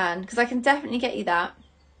sapphires, Han? Because I can definitely get you that.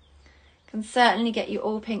 Can certainly get you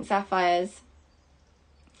all pink sapphires.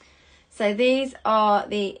 So these are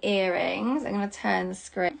the earrings. I'm going to turn the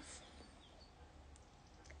screen.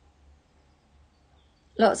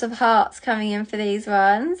 Lots of hearts coming in for these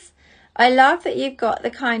ones. I love that you've got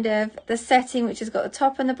the kind of the setting which has got the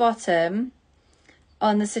top and the bottom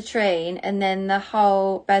on the citrine, and then the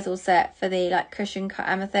whole bezel set for the like cushion cut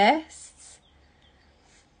amethysts.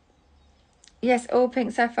 Yes, all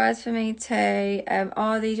pink sapphires for me too.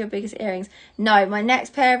 Are these your biggest earrings? No, my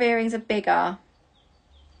next pair of earrings are bigger.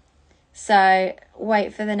 So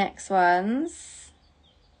wait for the next ones.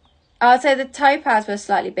 I'll say the topaz were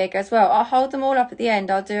slightly bigger as well. I'll hold them all up at the end.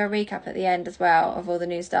 I'll do a recap at the end as well of all the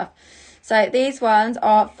new stuff. So these ones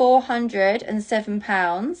are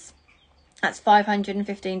 £407. That's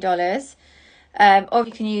 $515. Or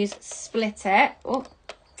you can use Split It. Oh,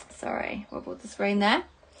 sorry, wobbled the screen there.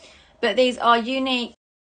 But these are unique.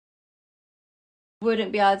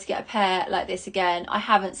 Wouldn't be able to get a pair like this again. I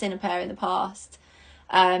haven't seen a pair in the past.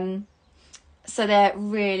 So they're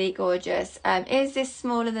really gorgeous. Is this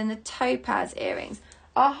smaller than the topaz earrings?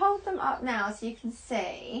 I'll hold them up now so you can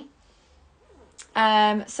see.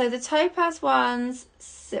 So the topaz ones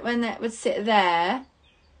would sit there.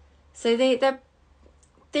 So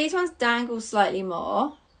these ones dangle slightly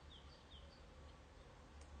more.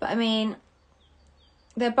 But I mean,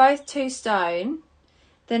 they're both 2 stone.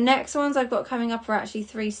 The next ones I've got coming up are actually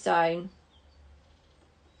 3 stone.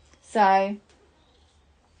 So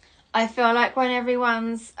I feel like when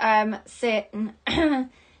everyone's sitting,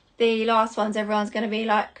 the last ones, everyone's going to be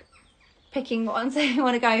like picking what ones they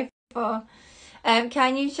want to go for.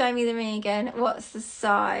 Can you show me the ring again? What's the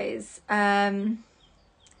size? Oh,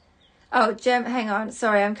 hang on.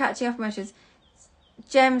 Sorry, I'm catching up on measures.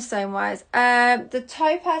 Gemstone wise, the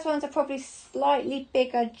topaz ones are probably slightly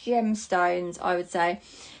bigger gemstones, I would say.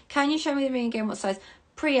 Can you show me the ring again? What size?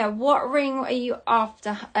 Priya, what ring are you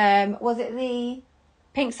after? Was it the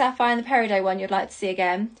pink sapphire and the peridot one you'd like to see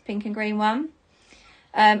again? The pink and green one.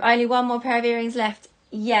 Only one more pair of earrings left.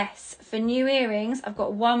 Yes, for new earrings, I've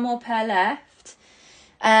got one more pair left.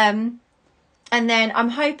 And then I'm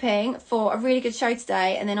hoping for a really good show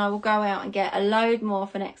today, and then I will go out and get a load more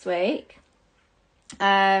for next week.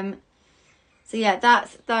 So yeah,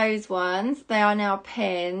 that's those ones. They are now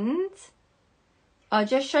pinned. I'll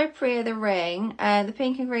just show Priya the ring. The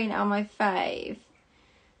pink and green are my fave.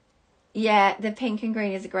 Yeah, the pink and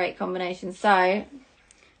green is a great combination. So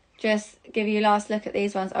just give you a last look at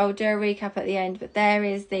these ones. I'll do a recap at the end, but there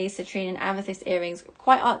is the citrine and amethyst earrings.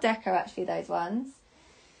 Quite Art Deco actually, those ones.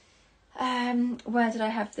 Where did I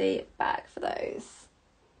have the bag for those?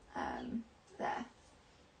 There.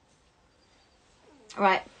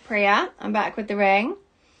 Right, Priya, I'm back with the ring.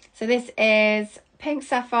 So this is pink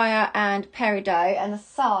sapphire and peridot, and the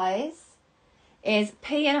size is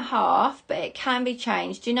P1/2, but it can be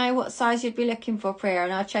changed. Do you know what size you'd be looking for, Priya?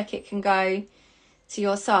 And I'll check it can go to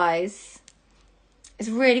your size. It's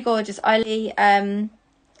really gorgeous.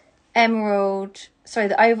 Emerald, sorry,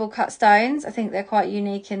 the oval cut stones. I think they're quite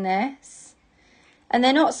unique in this. And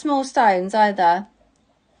they're not small stones either.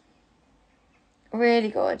 Really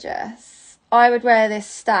gorgeous. I would wear this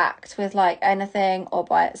stacked with like anything or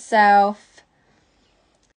by itself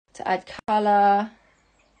to add colour.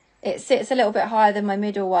 It sits a little bit higher than my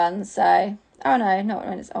middle one, so... Oh no, not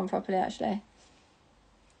when it's on properly actually.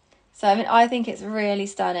 So I mean, I think it's really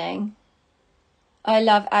stunning. I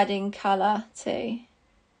love adding colour to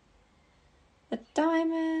the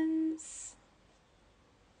diamonds.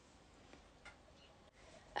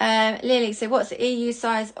 Lily, so what's the EU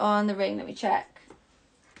size on the ring? Let me check.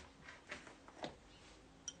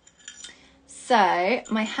 So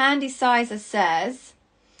my handy sizer says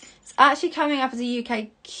it's actually coming up as a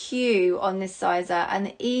UKQ on this sizer, and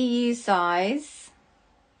the EU size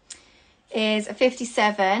is a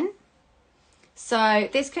 57. So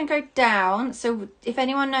this can go down. So if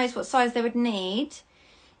anyone knows what size they would need,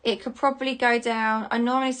 it could probably go down. I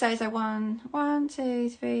normally say so 1, 2,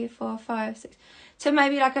 3, 4, 5, 6 to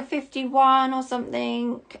maybe like a 51 or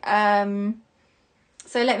something.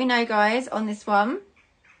 So let me know, guys, on this one.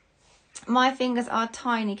 My fingers are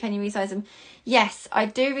tiny. Can you resize them? Yes, I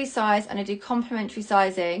do resize, and I do complementary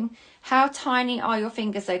sizing. How tiny are your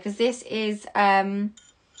fingers though? Because this is a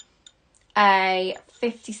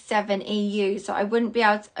 57 EU, so I wouldn't be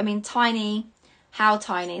able to, I mean, tiny, how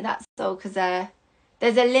tiny? That's all, because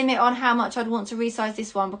there's a limit on how much I'd want to resize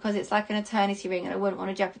this one, because it's like an eternity ring and I wouldn't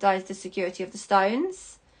want to jeopardize the security of the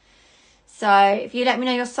stones. So if you let me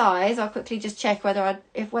know your size, I'll quickly just check whether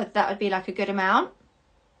that would be like a good amount.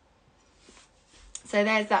 So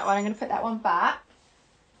there's that one. I'm going to put that one back.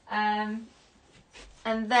 And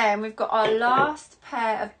then we've got our last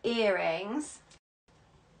pair of earrings.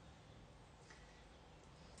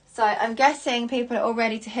 So I'm guessing people are all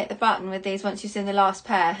ready to hit the button with these once you've seen the last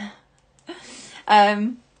pair.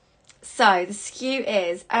 So the SKU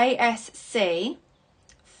is ASC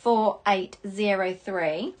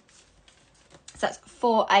 4803. So that's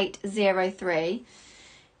 4803.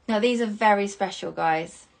 Now these are very special,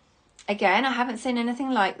 guys. Again, I haven't seen anything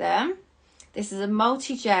like them. This is a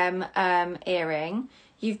multi-gem earring.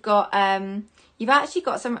 You've actually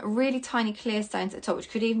got some really tiny clear stones at the top, which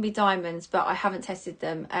could even be diamonds, but I haven't tested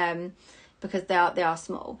them because they are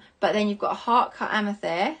small. But then you've got a heart cut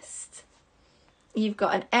amethyst, you've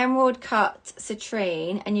got an emerald cut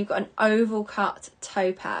citrine, and you've got an oval cut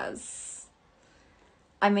topaz.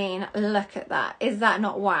 I mean, look at that. Is that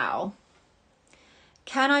not wow?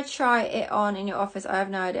 Can I try it on in your office? I have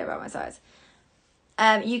no idea about my size.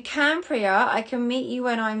 You can, Priya. I can meet you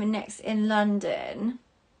when I'm next in London.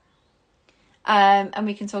 And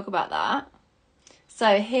we can talk about that.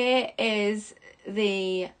 So here is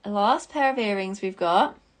the last pair of earrings we've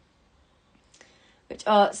got, which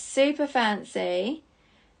are super fancy.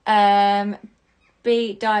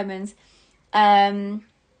 Bead diamonds. Are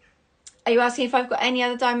you asking if I've got any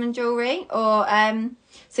other diamond jewellery? Or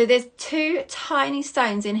so there's 2 tiny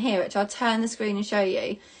stones in here, which I'll turn the screen and show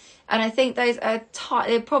you. And I think those are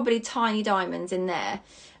they're probably tiny diamonds in there.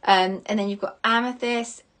 And then you've got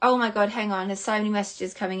amethyst. Oh my God, hang on. There's so many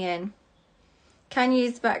messages coming in. Can you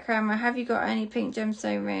use the back camera? Have you got any pink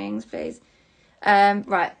gemstone rings, please?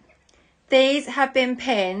 Right. These have been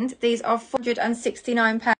pinned. These are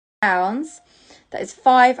 £469. That is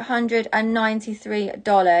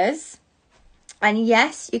 $593. And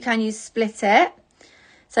yes, you can use Split It.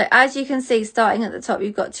 So as you can see, starting at the top,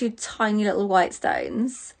 you've got 2 tiny little white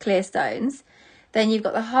stones, clear stones. Then you've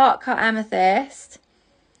got the heart cut amethyst,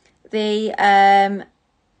 the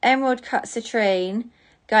emerald cut citrine,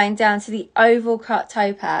 going down to the oval cut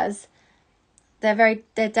topaz. They're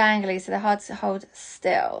dangly, so they're hard to hold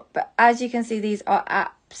still. But as you can see, these are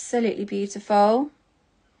absolutely beautiful.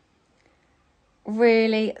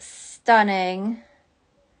 Really stunning,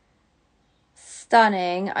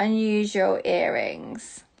 unusual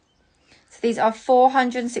earrings. So these are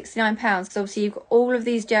 £469 because obviously you've got all of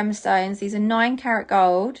these gemstones. These are 9 karat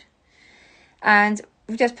gold. And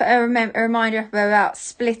we've just put a reminder up about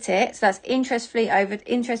Split It. So that's interest-free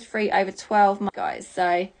over 12 months, guys.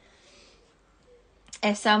 So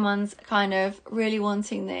if someone's kind of really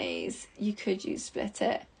wanting these, you could use Split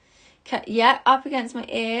It. Okay, yeah, up against my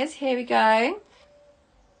ears. Here we go.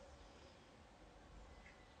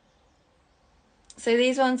 So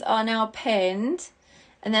these ones are now pinned.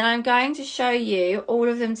 And then I'm going to show you all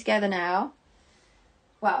of them together now.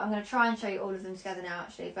 Well, I'm going to try and show you all of them together now,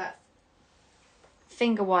 actually. But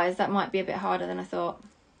finger-wise, that might be a bit harder than I thought.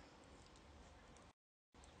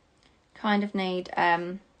 Kind of need,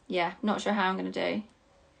 yeah, not sure how I'm going to do.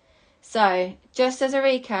 So, just as a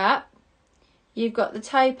recap, you've got the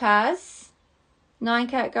topaz, 9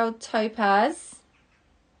 karat gold topaz,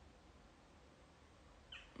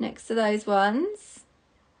 next to those ones.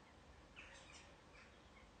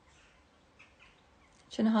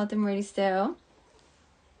 Trying to hold them really still.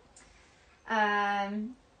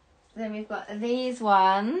 Then we've got these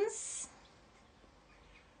ones,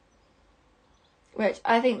 which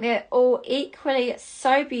I think they're all equally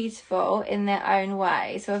so beautiful in their own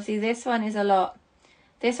way. So obviously this one is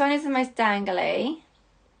this one is the most dangly.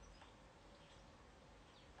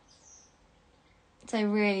 So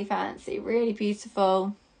really fancy, really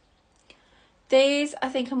beautiful. These I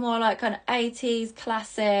think are more like kind of 80s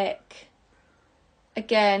classic.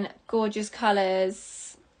 Again, gorgeous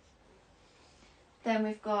colours. Then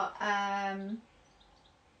we've got,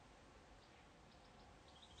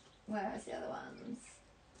 where is the other ones?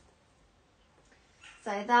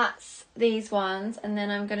 So that's these ones. And then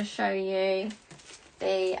I'm going to show you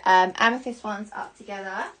the amethyst ones up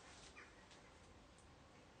together.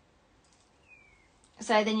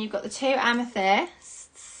 So then you've got the 2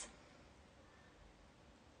 amethysts,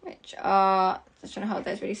 which are, just trying to hold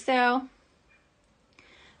those really still.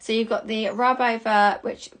 So you've got the rub over,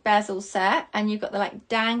 which bezel set, and you've got the like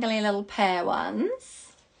dangly little pear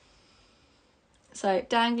ones. So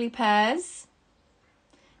dangly pears.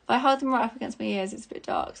 If I hold them right up against my ears, it's a bit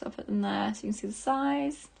dark, so I'll put them there so you can see the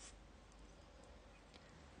size.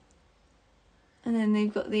 And then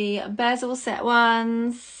they've got the bezel set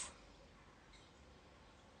ones.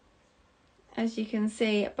 As you can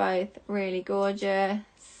see, both really gorgeous.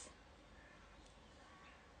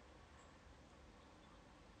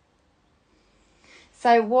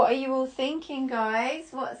 So what are you all thinking, guys?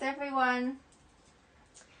 What's everyone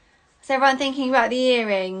thinking about the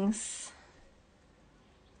earrings?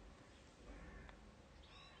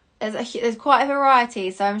 There's quite a variety,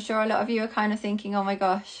 so I'm sure a lot of you are kind of thinking, oh my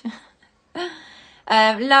gosh.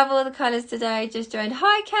 Love all the colours today. Just joined.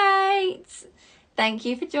 Hi, Kate. Thank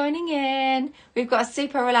you for joining in. We've got a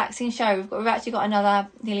super relaxing show. We've actually got another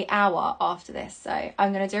nearly hour after this. So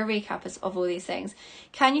I'm going to do a recap of all these things.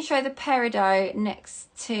 Can you show the peridot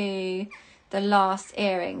next to the last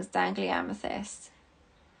earrings, dangly amethyst?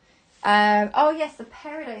 Oh, yes, the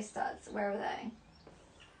peridot studs. Where are they?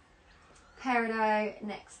 Peridot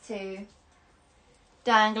next to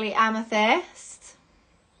dangly amethyst.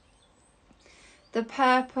 The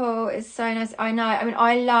purple is so nice. I know. I mean,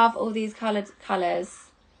 I love all these colours.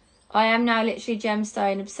 I am now literally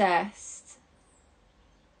gemstone obsessed.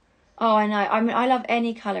 Oh, I know. I mean, I love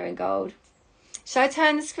any colour in gold. Shall I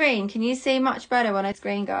turn the screen? Can you see much better on a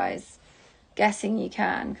screen, guys? Guessing you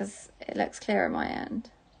can, because it looks clear on my end.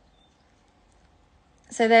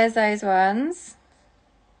 So there's those ones.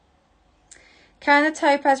 Can the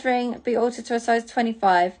topaz ring be altered to a size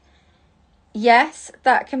 25? Yes,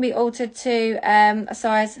 that can be altered to a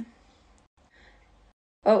size.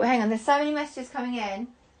 Oh, hang on. There's so many messages coming in.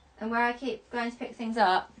 And where I keep going to pick things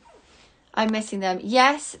up, I'm missing them.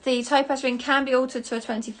 Yes, the topaz ring can be altered to a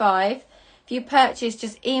 25. If you purchase,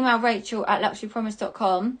 just email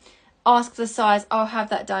rachel@luxurypromise.com. Ask for the size. I'll have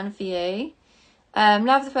that done for you.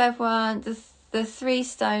 Love the purple one. The 3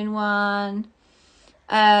 stone one.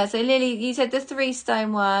 So Lily, you said the 3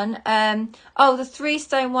 stone one. Oh, the 3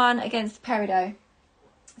 stone one against the peridot.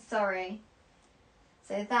 Sorry.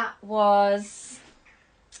 So that was,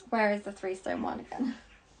 where is the 3-stone one again?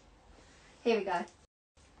 Here we go.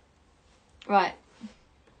 Right.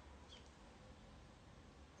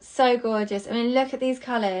 So gorgeous. I mean, look at these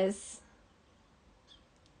colours.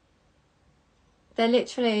 They're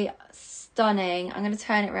literally stunning. I'm going to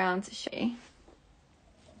turn it around to show you.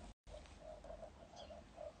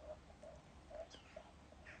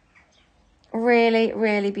 Really,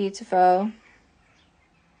 really beautiful.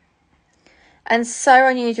 And so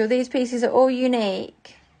unusual. These pieces are all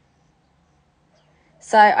unique.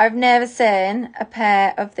 So I've never seen a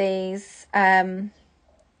pair of these the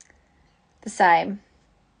same.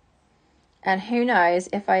 And who knows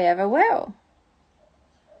if I ever will.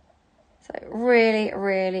 So really,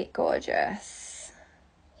 really gorgeous.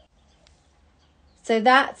 So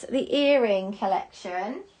that's the earring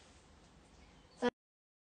collection.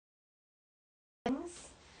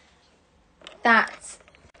 That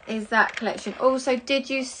is that collection. Also, did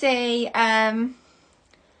you see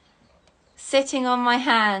sitting on my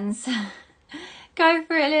hands? Go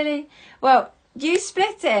for it, Lily. Well, you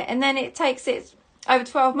split it and then it takes it over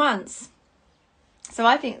 12 months. So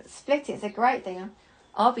I think split it's a great thing.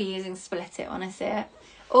 I'll be using split it when I see it.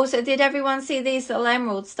 Also, did everyone see these little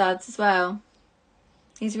emerald studs as well?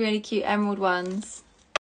 These really cute emerald ones.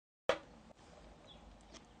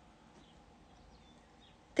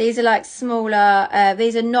 These are like smaller,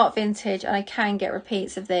 these are not vintage and I can get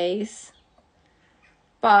repeats of these.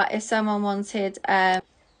 But if someone wanted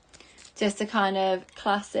just a kind of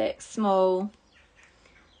classic small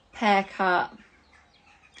haircut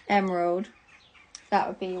emerald, that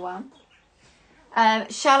would be one.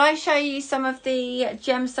 Shall I show you some of the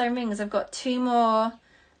gemstone rings? I've got 2 more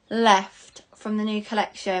left from the new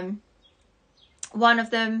collection. One of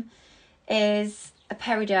them is a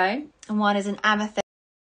peridot and one is an amethyst.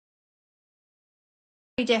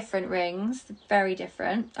 Very different rings, very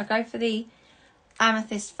different. I'll go for the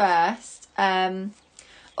amethyst first.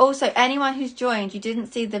 Also, anyone who's joined, you didn't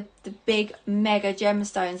see the big mega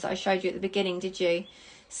gemstones that I showed you at the beginning, did you?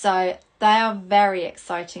 So they are very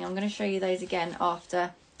exciting. I'm going to show you those again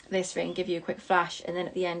after this ring, give you a quick flash, and then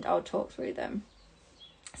at the end I'll talk through them.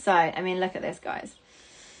 So, I mean, look at this, guys.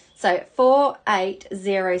 So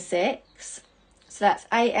 4806. So that's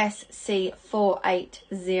ASC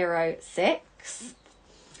 4806.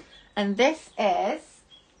 And this is,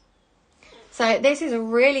 so this is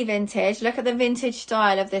really vintage. Look at the vintage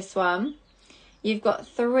style of this one. You've got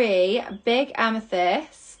 3 big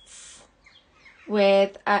amethysts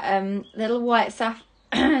with little white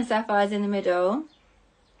sapphires in the middle.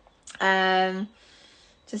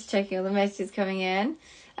 Just checking all the messages coming in.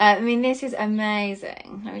 I mean, this is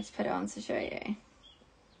amazing. Let me just put it on to show you.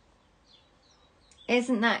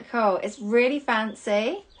 Isn't that cool? It's really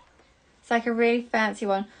fancy. It's like a really fancy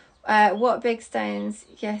one. What big stones?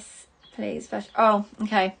 Yes, please. Flash. Oh,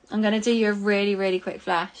 okay. I'm going to do you a really, really quick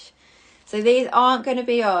flash. So these aren't going to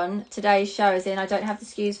be on today's show, as in I don't have the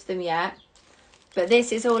SKUs for them yet. But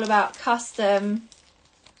this is all about custom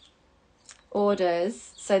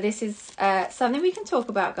orders. So this is something we can talk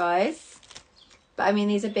about, guys. But I mean,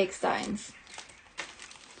 these are big stones.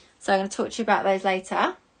 So I'm going to talk to you about those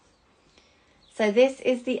later. So this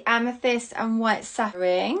is the amethyst and white sapphire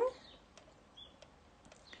ring.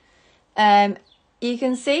 You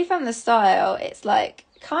can see from the style, it's like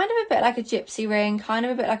kind of a bit like a gypsy ring, kind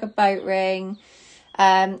of a bit like a boat ring.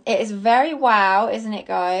 It is very wow, isn't it,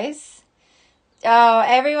 guys? Oh,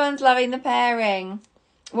 everyone's loving the pairing.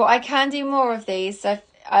 Well, I can do more of these, so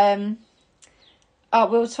we'll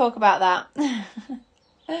talk about that.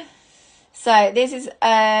 So this is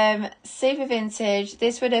super vintage.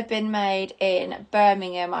 This would have been made in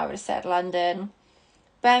Birmingham, I would have said London.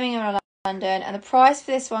 Birmingham or London. And the price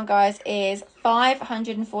for this one, guys, is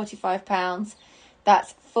 £545.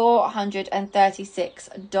 That's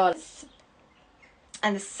 $436.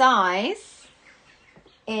 And the size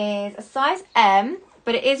is a size M,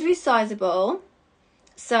 but it is resizable.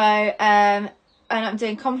 So, and I'm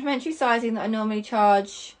doing complimentary sizing that I normally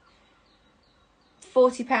charge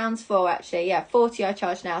 £40 for, actually. Yeah, 40 I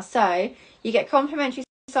charge now. So you get complimentary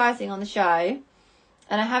sizing on the show,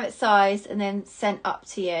 and I have it sized and then sent up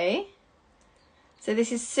to you. So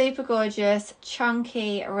this is super gorgeous,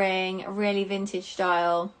 chunky ring, really vintage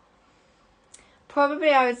style.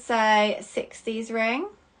 Probably I would say 60s ring.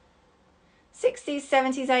 60s,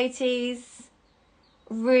 70s, 80s.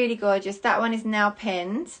 Really gorgeous. That one is now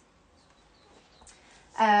pinned.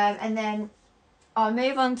 And then I'll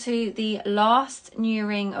move on to the last new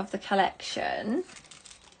ring of the collection.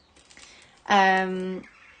 And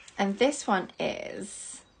this one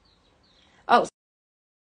is... Oh,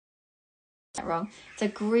 wrong. It's a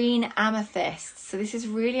green amethyst. So this is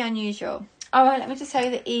really unusual. Oh, let me just tell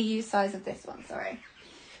you the EU size of this one. Sorry.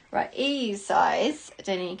 Right, EU size,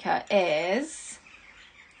 Danica, is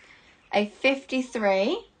a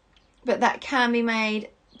 53, but that can be made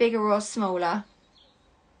bigger or smaller.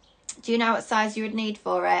 Do you know what size you would need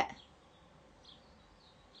for it?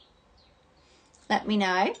 Let me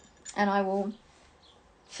know, and I will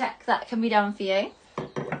check that can be done for you.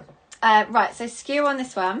 Right, so skew on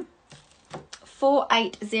this one,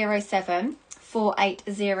 4807.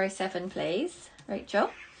 4807, please, Rachel.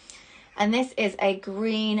 And this is a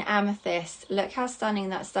green amethyst. Look how stunning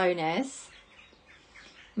that stone is.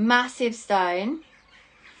 Massive stone.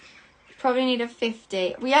 Probably need a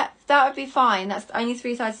 50. Well, yeah, that would be fine. That's only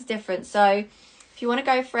 3 sizes different. So if you want to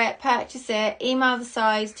go for it, purchase it, email the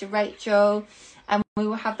size to Rachel, and we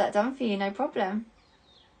will have that done for you, no problem.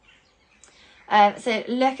 So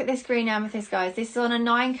look at this green amethyst, guys. This is on a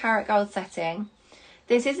 9-carat gold setting.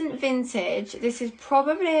 This isn't vintage. This is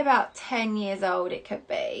probably about 10 years old, it could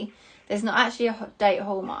be. There's not actually a date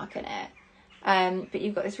hallmark in it. But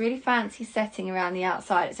you've got this really fancy setting around the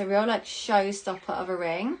outside. It's a real, like, showstopper of a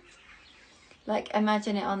ring. Like,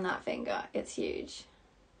 imagine it on that finger. It's huge.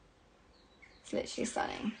 It's literally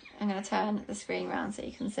stunning. I'm going to turn the screen around so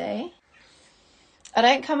you can see. I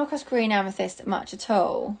don't come across green amethyst much at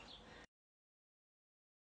all.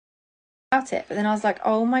 About it, but then I was like,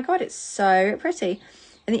 oh my god, it's so pretty.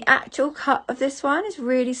 And the actual cut of this one is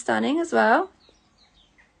really stunning as well.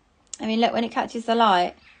 I mean, look, when it catches the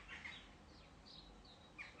light.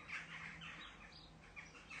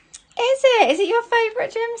 Is it? Is it your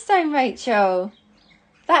favourite gemstone, Rachel?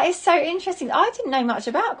 That is so interesting. I didn't know much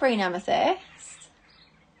about green amethyst.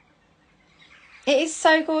 It is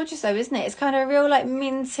so gorgeous though, isn't it? It's kind of a real, like,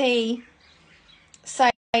 minty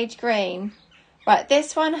sage green. Right,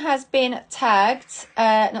 this one has been tagged,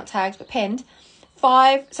 not tagged, but pinned.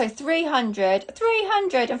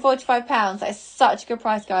 345 pounds. That is such a good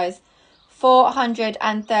price, guys.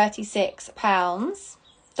 £436.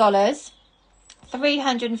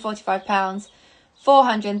 £345.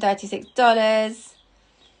 $436.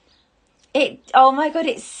 Oh my god,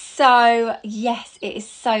 it's so, yes, it is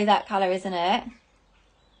so that colour, isn't it?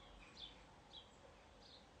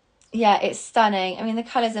 Yeah, it's stunning. I mean, the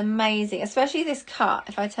colour's amazing, especially this cut,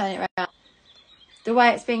 if I turn it around. The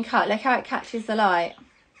way it's been cut, look how it catches the light.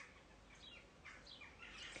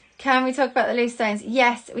 Can we talk about the loose stones?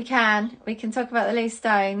 Yes, we can. We can talk about the loose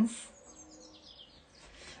stones.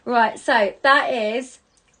 Right, so that is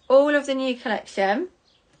all of the new collection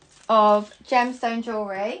of gemstone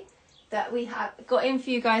jewellery that we have got in for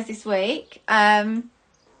you guys this week. So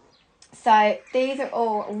these are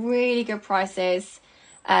all really good prices.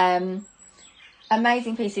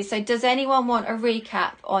 Amazing pieces. So does anyone want a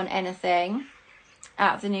recap on anything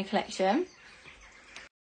out of the new collection?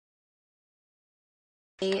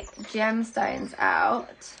 The gemstones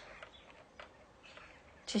out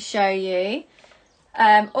to show you.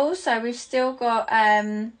 Also, we've still got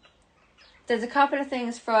there's a couple of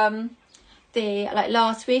things from the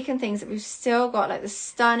last week and things that we've still got, like the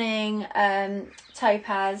stunning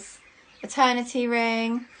topaz eternity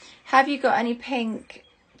ring. Have you got any pink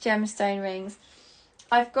gemstone rings?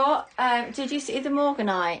 I've got did you see the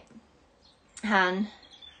morganite, Han?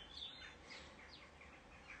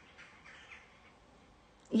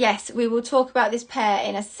 Yes, we will talk about this pair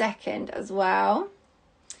in a second as well.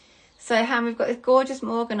 So, Han, we've got this gorgeous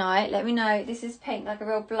morganite. Let me know. This is pink, like a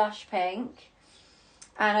real blush pink.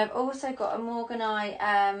 And I've also got a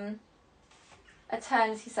morganite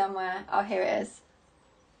eternity somewhere. Oh, here it is.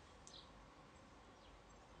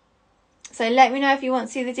 So let me know if you want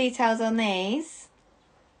to see the details on these.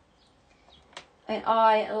 And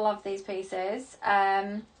I love these pieces.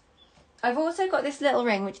 I've also got this little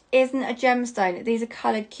ring, which isn't a gemstone. These are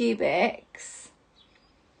coloured cubics.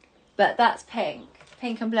 But that's pink.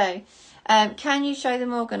 Pink and blue. Can you show the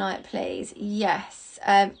morganite, please? Yes.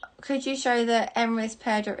 Could you show the emerald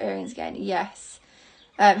pear drop earrings again? Yes.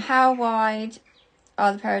 How wide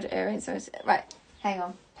are the pear drop earrings? Right, hang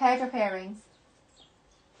on. Pear drop earrings.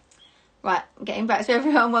 Right, I'm getting back to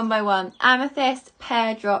everyone one by one. Amethyst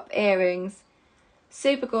pear drop earrings.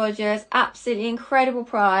 Super gorgeous. Absolutely incredible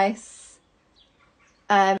price.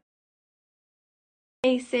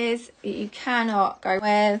 Pieces you cannot go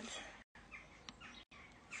with.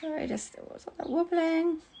 Sorry, just what's that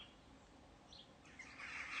wobbling?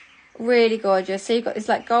 Really gorgeous. So you've got this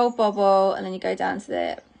like gold bobble, and then you go down to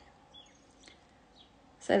the.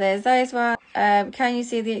 So there's those ones. Can you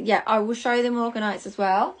see the? Yeah, I will show the morganites as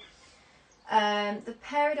well. The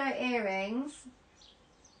peridot earrings.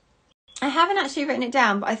 I haven't actually written it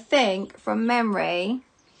down, but I think from memory,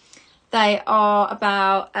 They are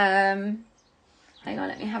about, hang on,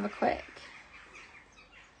 let me have a quick.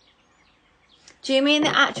 Do you mean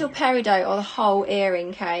the actual peridot or the whole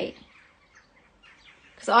earring, Kate?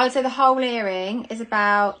 Because I would say the whole earring is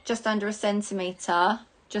about just under a centimetre,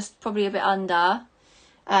 just probably a bit under.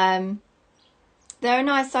 They're a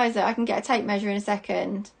nice size though. I can get a tape measure in a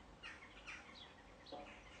second.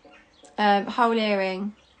 Whole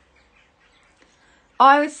earring.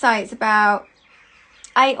 I would say it's about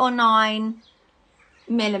 8 or 9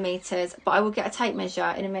 millimetres, but I will get a tape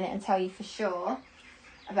measure in a minute and tell you for sure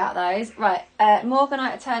about those. Right,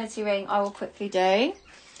 Morganite Eternity ring I will quickly do.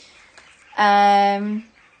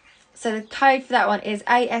 So the code for that one is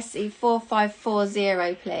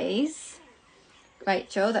ASC4540, please.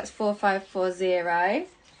 Rachel, that's 4540.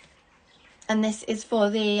 And this is for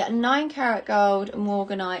the 9 karat gold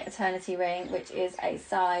Morganite Eternity ring, which is a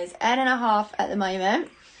size N.5 at the moment.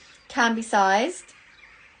 Can be sized.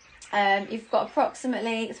 You've got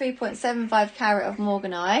approximately 3.75 carat of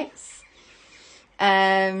Morganites.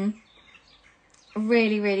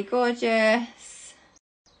 Really, really gorgeous.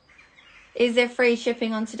 Is there free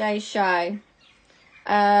shipping on today's show?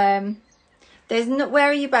 There's not. Where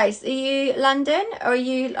are you based? Are you London or are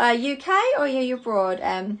you UK or are you abroad?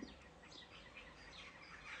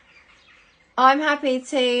 I'm happy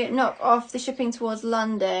to knock off the shipping towards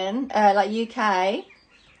London, like UK.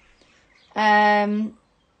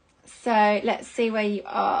 So let's see where you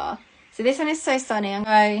are. So this one is so stunning. I'm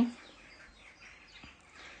going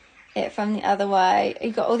it from the other way.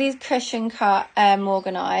 You've got all these cushion cut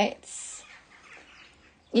Morganites.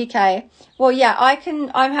 UK. Well, yeah,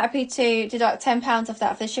 I'm happy to deduct £10 off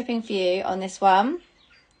that for the shipping for you on this one.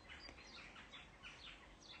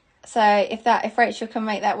 So if Rachel can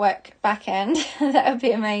make that work back end, that would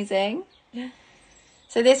be amazing.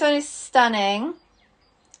 So this one is stunning.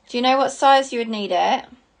 Do you know what size you would need it?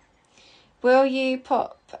 Will you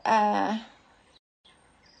pop...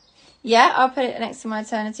 yeah, I'll put it next to my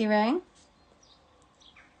Eternity ring.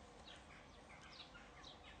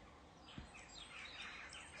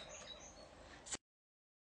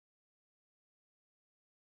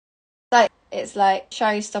 So it's like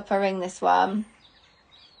showstopper ring, this one.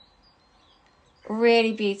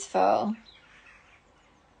 Really beautiful.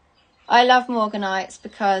 I love Morganites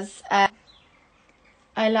because I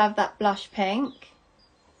love that blush pink.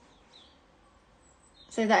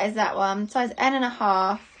 So that is that one. Size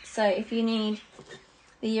N.5. So if you need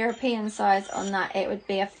the European size on that, it would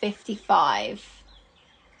be a 55.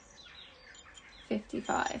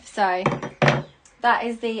 55. So that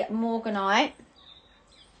is the Morganite.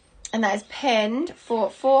 And that is pinned for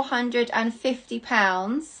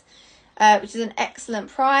 £450, which is an excellent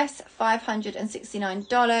price,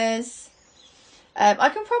 $569. I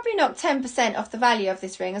can probably knock 10% off the value of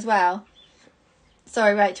this ring as well.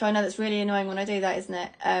 Sorry, Rachel, I know that's really annoying when I do that, isn't it?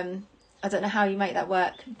 I don't know how you make that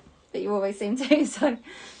work, but you always seem to. So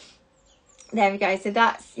there we go. So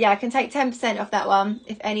that's, yeah, I can take 10% off that one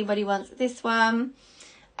if anybody wants this one.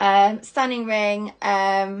 Stunning ring.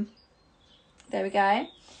 There we go.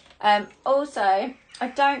 Also, I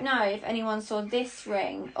don't know if anyone saw this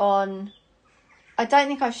ring on... I don't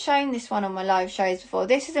think I've shown this one on my live shows before.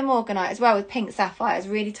 This is a Morganite as well with pink sapphires,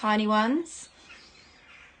 really tiny ones.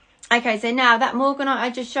 Okay, so now that Morganite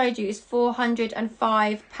I just showed you is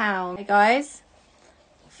 £405. Okay, guys,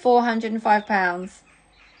 £405.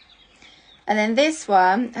 And then this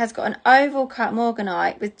one has got an oval cut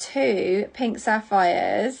Morganite with 2 pink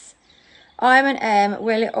sapphires. I'm an M.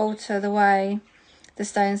 Will it alter the way the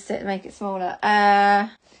stones sit to make it smaller?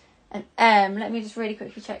 An M. Let me just really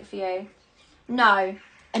quickly check for you. No,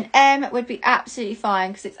 an M would be absolutely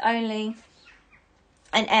fine because it's only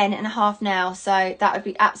an N.5 now, so that would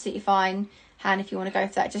be absolutely fine. Han, if you want to go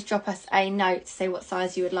for that, just drop us a note to say what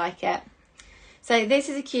size you would like it. So this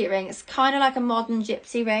is a cute ring. It's kind of like a modern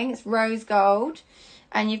gypsy ring. It's rose gold,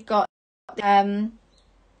 and you've got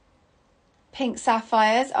pink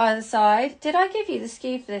sapphires either side. Did I give you the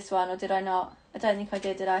SKU for this one or did I not? I don't think I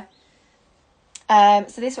did I?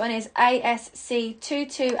 So this one is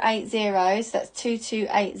ASC2280, so that's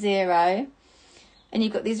 2280. And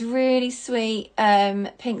you've got these really sweet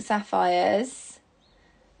pink sapphires.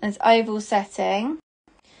 And it's oval setting.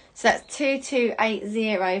 So that's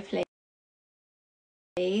 2280,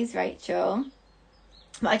 please, Rachel.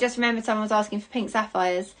 But I just remembered someone was asking for pink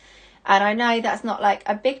sapphires. And I know that's not like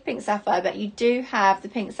a big pink sapphire, but you do have the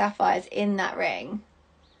pink sapphires in that ring.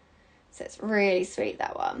 So it's really sweet,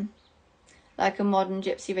 that one. Like a modern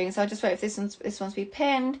gypsy ring. So I'll just wait for this one's to be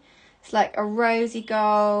pinned. It's like a rosy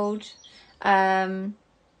gold. A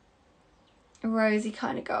rosy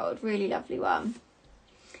kind of gold. Really lovely one.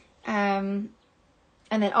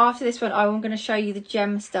 And then after this one, I'm going to show you the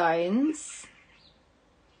gemstones,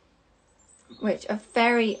 which are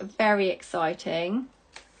very, very exciting.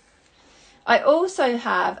 I also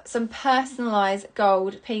have some personalised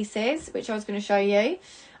gold pieces, which I was going to show you.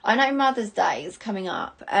 I know Mother's Day is coming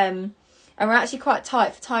up, and we're actually quite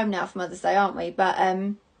tight for time now for Mother's Day, aren't we? But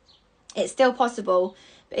it's still possible,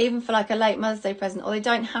 but even for like a late Mother's Day present, or they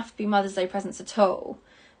don't have to be Mother's Day presents at all.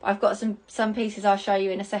 But I've got some pieces I'll show you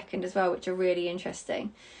in a second as well, which are really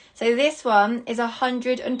interesting. So this one is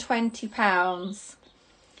 £120.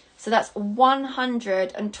 So that's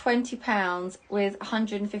 £120 with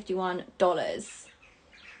 $151.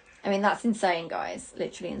 I mean, that's insane, guys.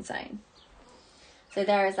 Literally insane. So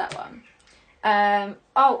there is that one. Oh,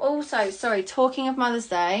 also, sorry, talking of Mother's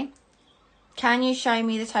Day, can you show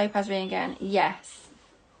me the topaz ring again? Yes.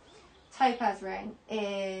 Topaz ring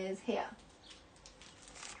is here.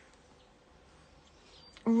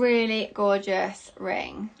 Really gorgeous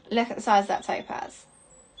ring. Look at the size of that topaz.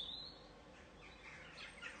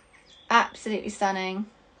 Absolutely stunning.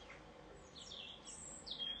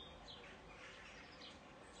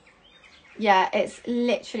 Yeah, it's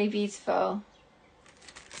literally beautiful.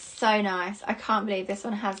 So nice. I can't believe this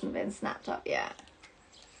one hasn't been snapped up yet.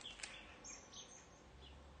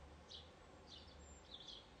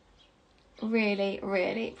 Really,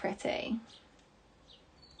 really pretty.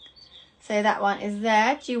 So that one is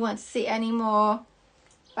there. Do you want to see any more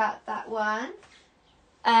about that one?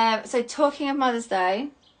 So talking of Mother's Day,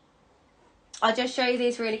 I'll just show you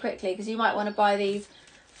these really quickly because you might want to buy these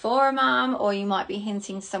for a mum, or you might be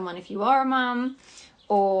hinting to someone if you are a mum,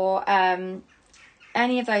 or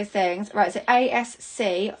any of those things. Right, so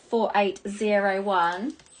ASC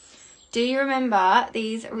 4801. Do you remember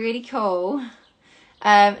these really cool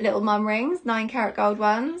little mum rings, 9 carat gold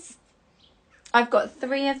ones? I've got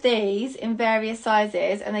 3 of these in various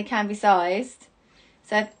sizes, and they can be sized.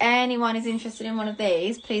 So if anyone is interested in one of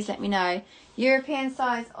these, please let me know. European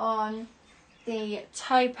size on the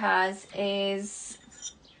topaz is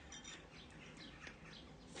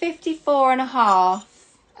 54.5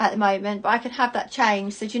 at the moment, but I could have that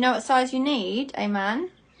changed. So do you know what size you need, Aman?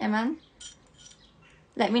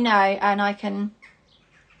 Let me know, and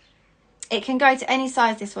it can go to any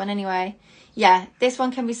size, this one anyway. Yeah, this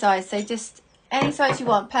one can be sized, so just any size you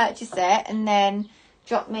want, purchase it, and then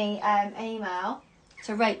drop me an email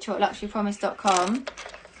to rachel@luxurypromise.com.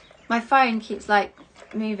 My phone keeps like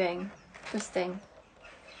moving, twisting.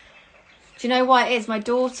 Do you know why it is? My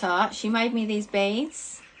daughter, she made me these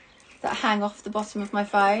beads that hang off the bottom of my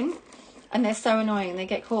phone, and they're so annoying. They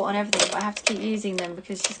get caught on everything, but I have to keep using them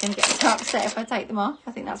because she's going to get so upset if I take them off.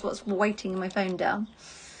 I think that's what's weighting my phone down.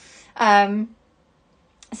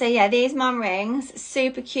 So yeah, these mum rings,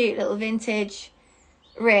 super cute little vintage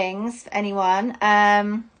rings for anyone.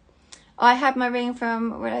 I had my ring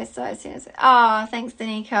from Willow. Thanks,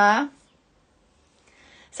 Danica.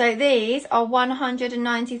 So these are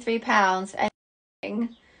 £193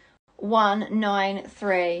 and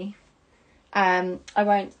 193. I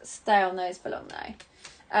won't stay on those for long though.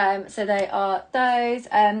 So they are those.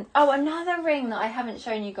 Oh, another ring that I haven't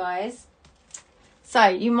shown you guys. So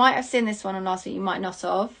you might have seen this one on last week, you might not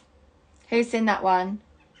have. Who's seen that one?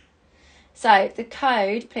 So the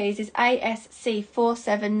code, please, is ASC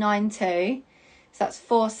 4792. So that's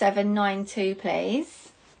 4792,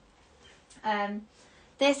 please.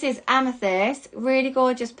 This is amethyst, really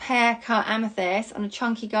gorgeous pear cut amethyst on a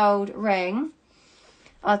chunky gold ring.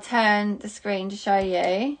 I'll turn the screen to show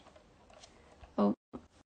you. Oh,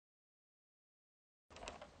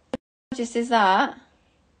 just is that.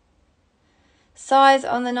 Size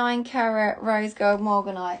on the 9 carat rose gold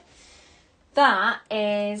morganite. That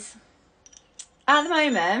is, at the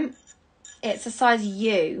moment, it's a size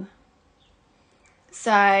U.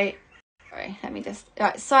 So, sorry, let me just,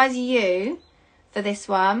 right, size U for this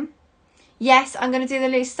one. Yes, I'm going to do the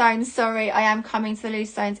loose stones. Sorry, I am coming to the loose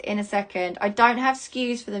stones in a second. I don't have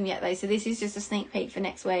SKUs for them yet though, so this is just a sneak peek for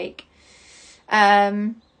next week.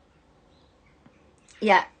 Yeah,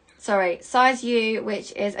 sorry, size U,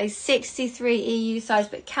 which is a 63 EU size,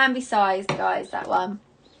 but can be sized, guys, that one.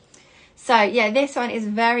 So yeah, this one is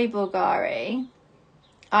very Bulgari.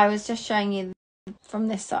 I was just showing you from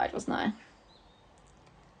this side, wasn't I?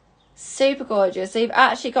 Super gorgeous. So you've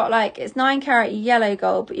actually got like, it's 9 carat yellow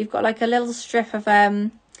gold, but you've got like a little strip of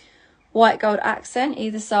white gold accent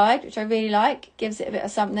either side, which I really like. Gives it a bit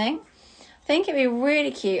of something. I think it'd be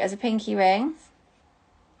really cute as a pinky ring.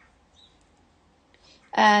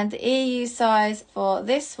 And the EU size for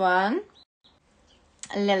this one,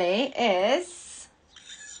 Lily, is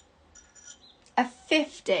a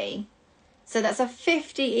 50. So that's a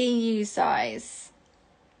 50 EU size.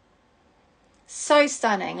 So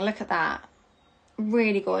stunning. Look at that.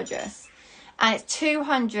 Really gorgeous. And it's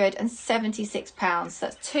 £276. So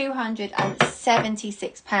that's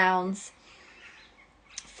 £276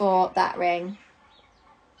 for that ring.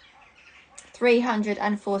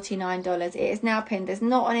 $349. It is now pinned. There's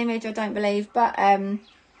not an image, I don't believe, but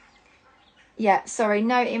yeah, sorry,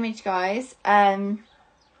 no image, guys. But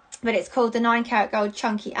it's called the 9 carat gold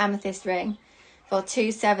chunky amethyst ring for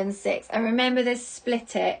 $276. And remember, this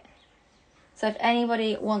split it. So if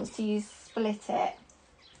anybody wants to use split it.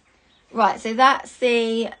 Right, so that's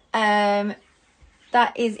the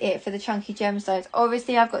that is it for the chunky gemstones.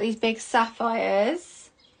 Obviously, I've got these big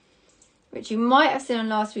sapphires, which you might have seen on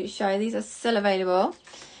last week's show. These are still available.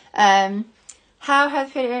 How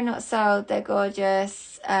have Peter not sold? They're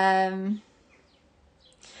gorgeous.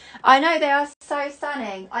 I know they are so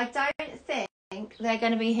stunning. I don't think they're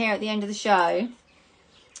going to be here at the end of the show.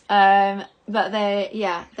 But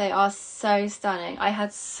they are so stunning. I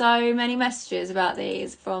had so many messages about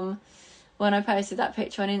these from when I posted that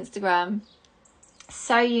picture on Instagram.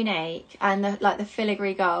 So unique. And the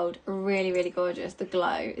filigree gold, really, really gorgeous. The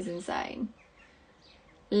glow is insane.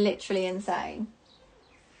 Literally insane.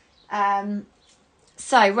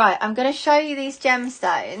 So, right, I'm going to show you these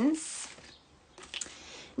gemstones.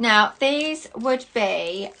 Now, these would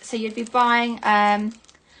be, so you'd be buying, I'm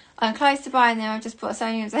close to buying them. I've just put so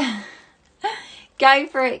many. Go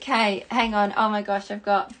for it, Kate. Hang on. Oh my gosh, I've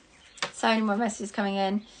got so many more messages coming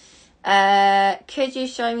in. Could you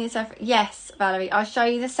show me the sapphire? Yes, Valerie, I'll show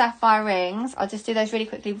you the sapphire rings. I'll just do those really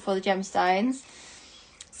quickly before the gemstones.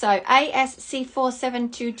 So ASC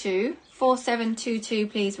 4722,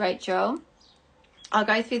 please, Rachel. I'll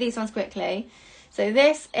go through these ones quickly. So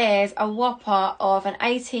this is a whopper of an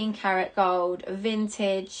 18 karat gold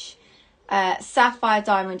vintage sapphire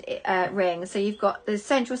diamond ring. So you've got the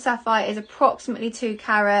central sapphire is approximately 2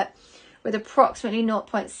 carat with approximately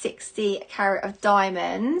 0.60 carat of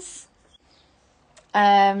diamonds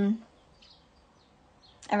around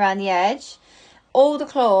the edge. All the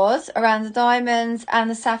claws around the diamonds and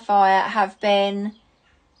the sapphire have been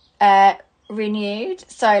renewed.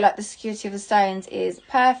 So like the security of the stones is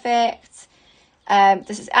perfect.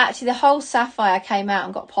 This is actually the whole sapphire came out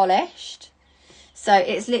and got polished. So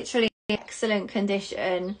it's literally excellent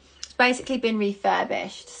condition. It's basically been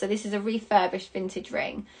refurbished. So this is a refurbished vintage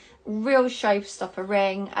ring. Real showstopper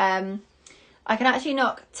ring. I can actually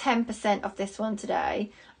knock 10% off this one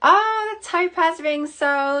today. Oh, the topaz ring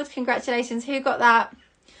sold. Congratulations. Who got that?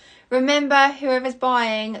 Remember, whoever's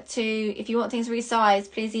buying, if you want things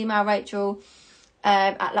resized, please email Rachel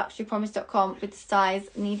at luxurypromise.com with the size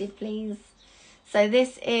needed, please. So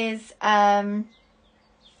this is,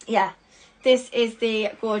 this is the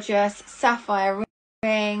gorgeous sapphire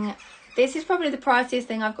ring. This is probably the priciest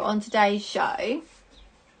thing I've got on today's show.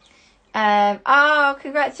 Oh,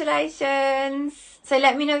 congratulations. So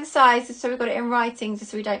let me know the size just so we've got it in writing,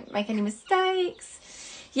 just so we don't make any mistakes.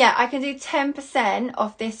 Yeah, I can do 10%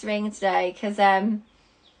 off this ring today because I'm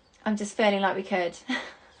just feeling like we could.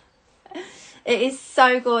 It is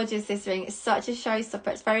so gorgeous, this ring. It's such a showstopper.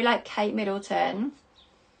 It's very like Kate Middleton.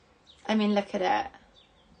 I mean, look at it.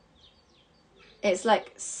 It's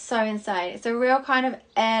like so insane. It's a real kind of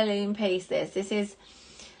heirloom piece, this. This is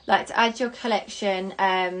like to add to your collection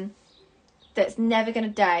that's never going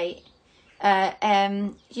to date.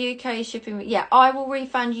 UK shipping. Yeah, I will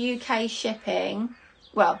refund UK shipping.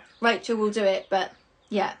 Well, Rachel will do it, but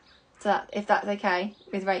yeah. So that, if that's okay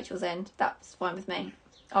with Rachel's end, that's fine with me.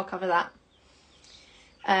 I'll cover that.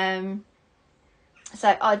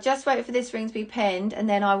 So I'll just wait for this ring to be pinned and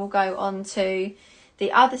then I will go on to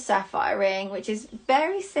the other sapphire ring, which is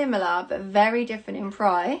very similar but very different in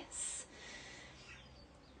price,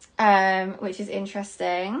 which is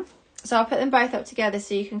interesting. So I'll put them both up together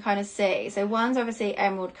so you can kind of see. So one's obviously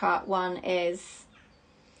emerald cut, one is,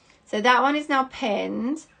 so that one is now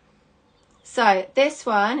pinned. So this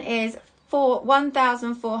one is for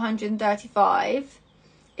 $1,435.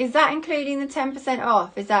 Is that including the 10%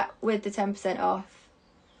 off? Is that with the 10% off?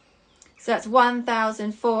 So that's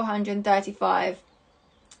 $1,435,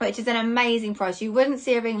 which is an amazing price. You wouldn't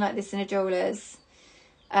see a ring like this in a jeweller's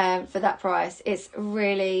for that price. It's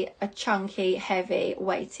really a chunky, heavy,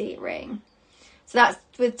 weighty ring. So that's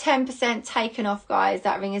with 10% taken off, guys.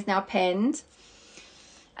 That ring is now pinned.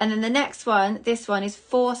 And then the next one, this one is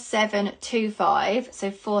 4725. So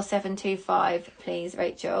 4725, please,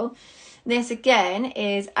 Rachel. This again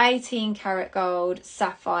is 18 karat gold,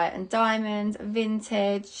 sapphire and diamonds,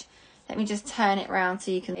 vintage. Let me just turn it around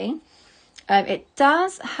so you can see. It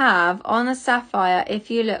does have on the sapphire,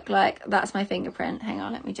 if you look like, that's my fingerprint. Hang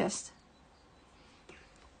on, let me just.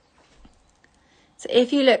 So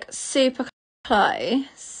if you look super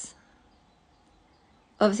close,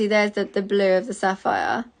 obviously there's the blue of the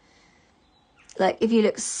sapphire. Like if you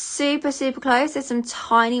look super close, there's some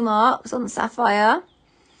tiny marks on the sapphire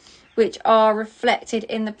which are reflected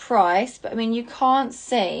in the price, but I mean you can't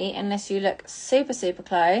see unless you look super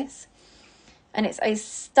close. And it's a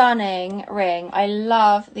stunning ring. I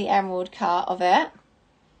love the emerald cut of it.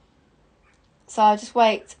 So I'll just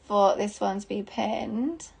wait for this one to be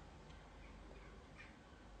pinned.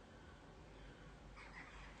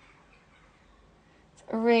 It's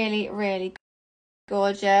really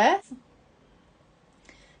gorgeous.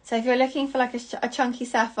 So if you're looking for like a chunky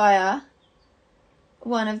sapphire,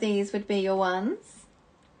 one of these would be your ones.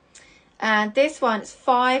 And this one is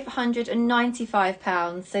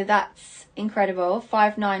 £595, so that's incredible.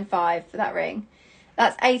 £595 for that ring.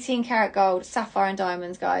 That's 18 karat gold, sapphire and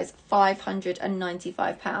diamonds, guys.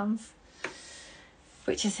 £595,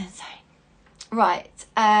 which is insane. Right.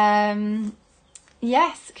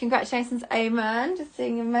 Yes, congratulations, Eamon. Just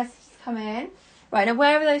seeing your messages come in. Right, now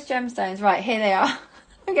where are those gemstones? Right, here they are.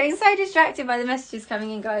 I'm getting so distracted by the messages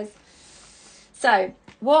coming in, guys. So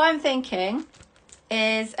what I'm thinking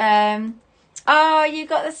is, oh, you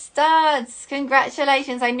got the studs.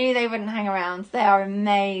 Congratulations. I knew they wouldn't hang around. They are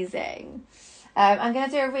amazing. I'm going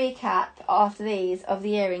to do a recap after these of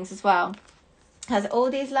the earrings as well. Has all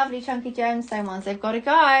these lovely chunky gemstone ones. They've got to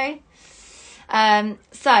go.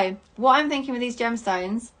 So what I'm thinking with these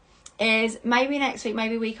gemstones is maybe next week,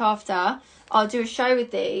 maybe week after, I'll do a show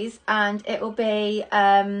with these, and it will be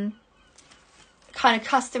kind of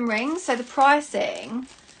custom rings. So the pricing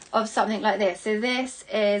of something like this. So this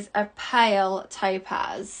is a pale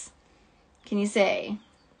topaz. Can you see?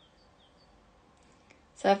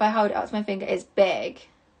 So if I hold it up to my finger, it's big.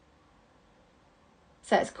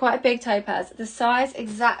 So it's quite a big topaz. The size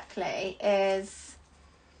exactly is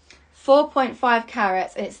 4.5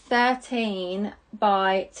 carats. And it's 13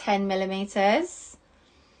 by 10 millimeters.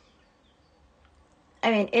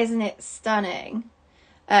 I mean, isn't it stunning?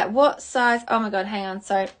 What size? Oh my God, hang on.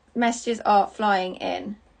 So messages are flying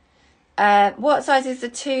in. What size is the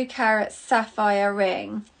 2 carat sapphire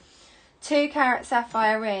ring? 2 carat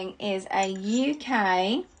sapphire ring is a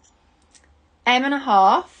UK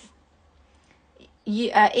M.5,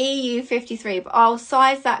 EU 53, but I'll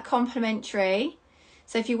size that complimentary.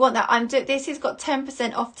 So if you want that, this has got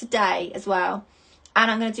 10% off today as well,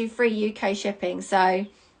 and I'm going to do free UK shipping. So,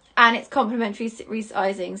 and it's complimentary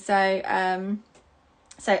resizing. So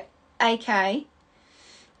AK.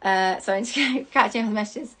 Sorry, I'm just catching up with the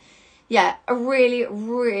messages. Yeah, a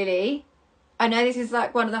really, I know this is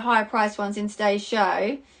like one of the higher priced ones in today's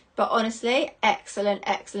show, but honestly, excellent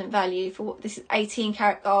value for what this is. 18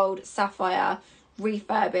 karat gold, sapphire,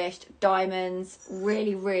 refurbished, diamonds.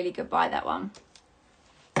 Really good buy, that one.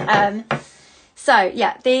 So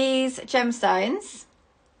yeah, these gemstones.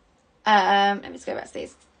 Let me just go back to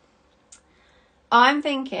these. I'm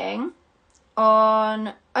thinking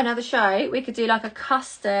on another show we could do like a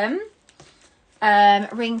custom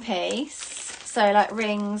ring piece, so like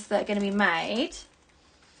rings that are going to be made,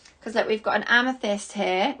 because like we've got an amethyst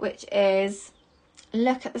here, which is,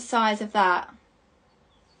 look at the size of that.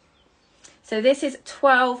 So this is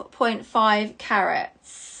 12.5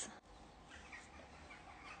 carats.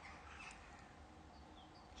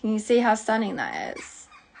 Can you see how stunning that is?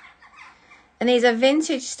 And these are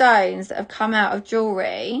vintage stones that have come out of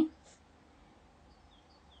jewellery.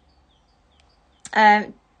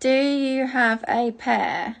 Do you have a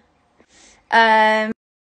pair?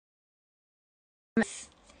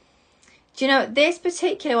 Do you know this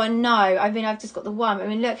particular one? No, I mean, I've just got the one. I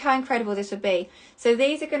mean, look how incredible this would be. So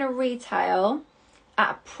these are going to retail at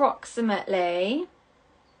approximately,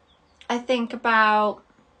 I think, about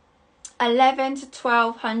 £1,100 to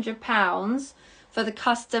 £1,200 for the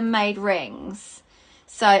custom made rings.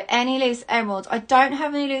 So any loose emeralds, I don't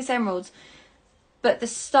have any loose emeralds, but the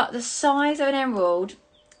size of an emerald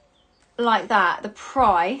like that, the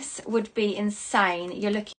price would be insane.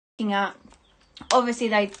 You're looking at, obviously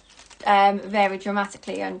they vary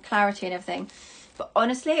dramatically on clarity and everything, but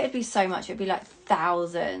honestly it'd be so much. It'd be like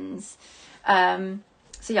thousands. So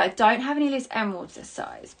yeah, I don't have any loose emeralds this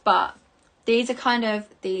size, but these are kind of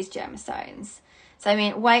these gemstones. So I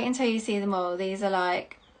mean, wait until you see them all. These are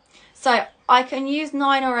like, so I can use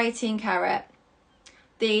 9 or 18 carat.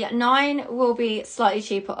 The 9 will be slightly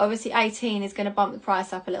cheaper. Obviously 18 is going to bump the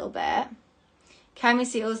price up a little bit. Can we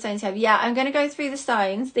see all the stones you have? Yeah, I'm going to go through the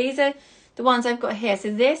stones. These are the ones I've got here.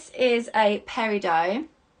 So this is a peridot.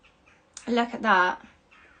 Look at that.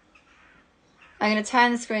 I'm going to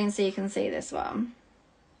turn the screen so you can see this one.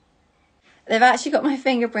 They've actually got my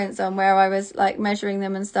fingerprints on where I was like measuring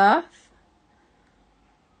them and stuff.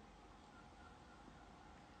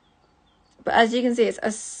 But as you can see,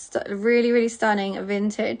 it's a really, really stunning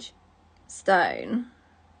vintage stone.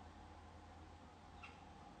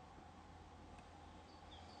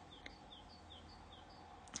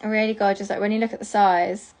 Really gorgeous, like when you look at the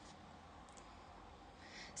size.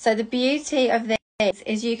 So the beauty of this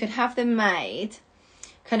is you could have them made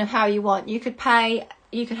kind of how you want. You could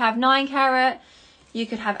have 9 carat, you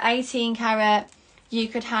could have 18 carat, you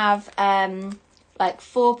could have like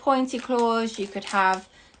 4 pointy claws, you could have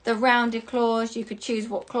the rounded claws, you could choose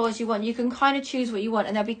what claws you want. You can kind of choose what you want,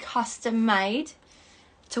 and they'll be custom made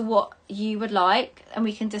to what you would like, and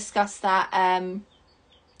we can discuss that and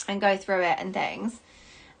go through it and things.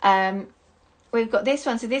 We've got this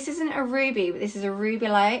one. So this isn't a ruby, but this is a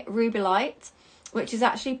rubylite, which is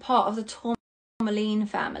actually part of the tourmaline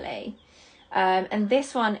family. And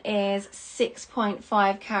this one is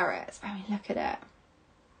 6.5 carats. I mean, look at it.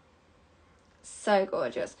 So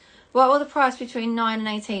gorgeous. What will the price between 9 and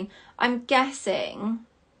 18? I'm guessing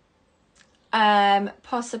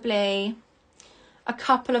possibly a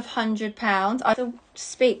couple of £100. I'll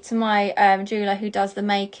speak to my jeweler who does the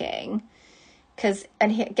making,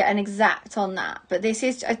 and get an exact on that. But this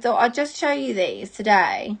is, I thought I'd just show you these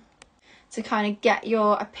today to kind of get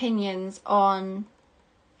your opinions on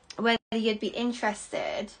whether you'd be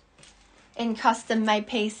interested in custom made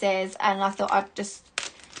pieces, and I thought I'd just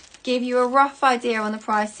give you a rough idea on the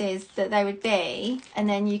prices that they would be, and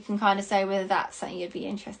then you can kind of say whether that's something you'd be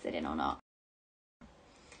interested in or not.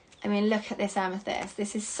 I mean, look at this amethyst.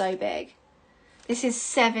 This is so big. This is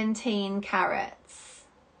 17 carats.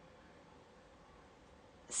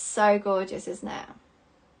 So gorgeous, isn't it?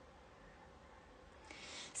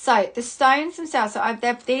 So the stones themselves,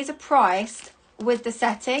 these are priced with the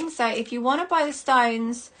setting. So if you want to buy the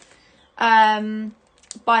stones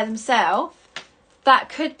by themselves, that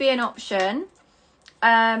could be an option.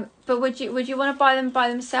 But would you want to buy them by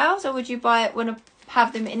themselves, or would you want to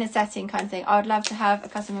have them in a setting kind of thing? I would love to have a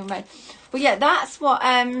custom made. Well, yeah, that's what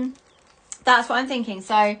I'm thinking.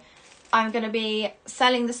 So I'm going to be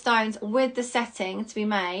selling the stones with the setting to be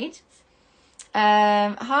made.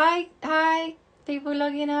 Hi people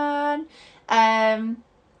logging on. In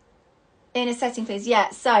a setting, please.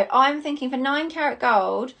 Yeah, so I'm thinking for 9 carat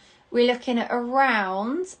gold, we're looking at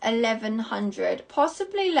around 1,100,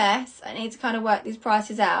 possibly less. I need to kind of work these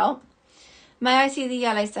prices out. May I see the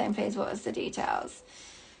yellow stone, please? What was the details?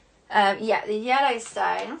 Yeah, the yellow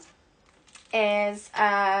stone is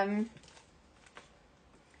a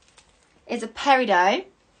peridot,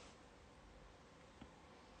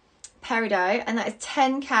 and that is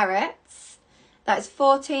 10 carats. That's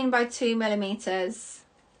 14 by 2 millimeters.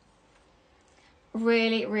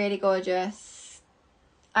 Really, really gorgeous.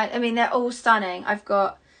 I mean, they're all stunning. I've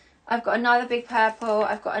got another big purple.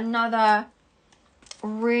 I've got another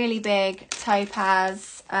really big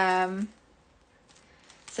topaz. So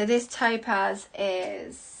this topaz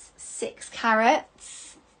is 6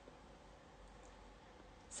 carats.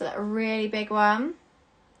 So that really big one.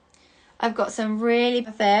 I've got some really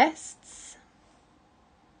amethysts.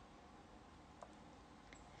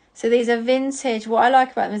 So these are vintage. What I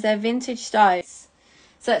like about them is they're vintage stones.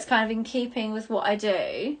 So it's kind of in keeping with what I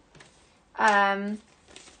do. And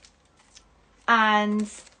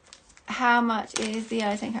how much is the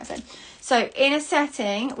yellow 10 carat? So in a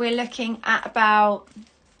setting, we're looking at about,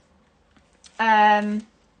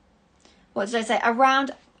 what did I say?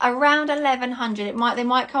 Around 1,100. They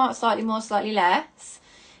might come up slightly more, slightly less,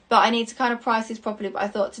 but I need to kind of price this properly. But I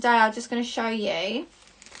thought today I'm just going to show you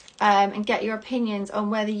and get your opinions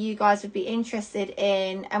on whether you guys would be interested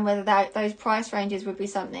in, and whether those price ranges would be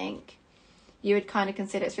something you would kind of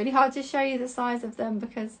consider. It's really hard to show you the size of them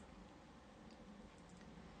because,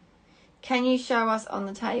 can you show us on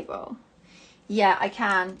the table? Yeah, I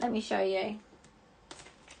can. Let me show you.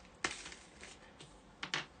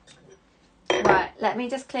 Right, let me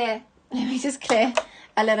just clear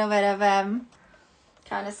a little bit of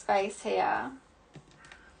kind of space here.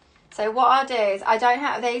 So what I'll do is,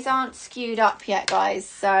 these aren't skewed up yet, guys,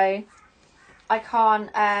 so I can't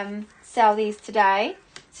sell these today.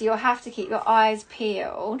 So you'll have to keep your eyes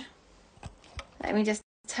peeled. Let me just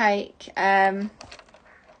take the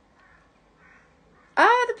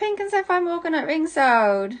pink and sapphire morganite ring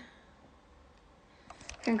sold.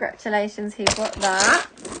 Congratulations, who got that.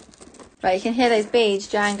 Right, you can hear those beads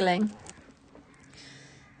jangling.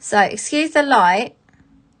 So excuse the light.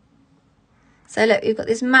 So look, you've got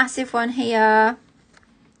this massive one here.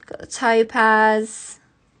 You've got the topaz.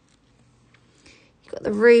 You've got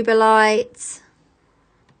the rubylite.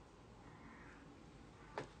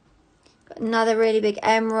 Got another really big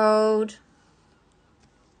emerald.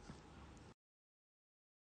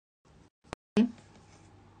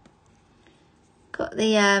 got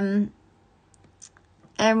the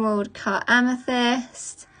emerald cut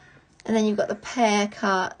amethyst, and then you've got the pear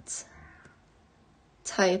cut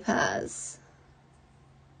topaz.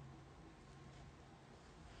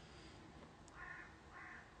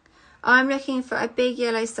 I'm looking for a big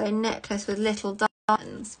yellow stone necklace with little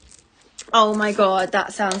diamonds. Oh my god,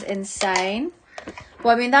 that sounds insane.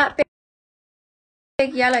 Well, I mean, that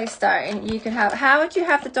big yellow stone you could have. How would you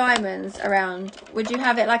have the diamonds around? Would you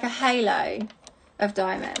have it like a halo of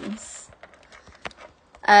diamonds?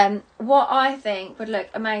 What I think would look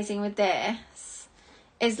amazing with this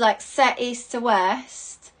is like set east to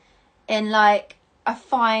west in like a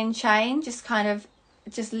fine chain, just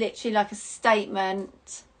literally like a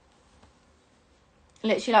statement.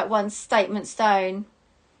 Literally like one statement stone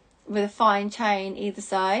with a fine chain either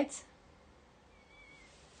side.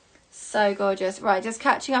 So gorgeous. Right, just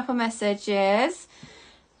catching up on messages.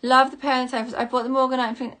 Love the pear and topaz. I bought the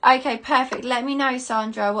Morganite print. Okay, perfect. Let me know,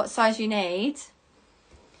 Sandra, what size you need,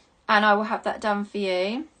 and I will have that done for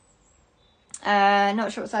you.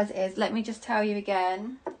 Not sure what size it is. Let me just tell you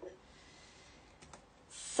again.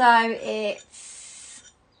 So it's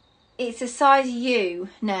a size U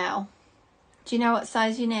now. Do you know what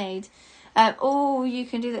size you need? Oh, you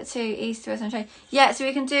can do that too. East to west on a chain. Yeah, so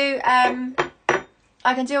we can do.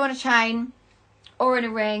 I can do on a chain or in a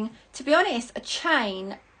ring. To be honest,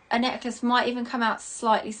 a necklace might even come out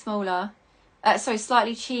slightly smaller.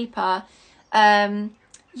 Slightly cheaper.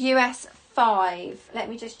 US 5. Let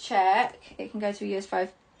me just check. It can go to a US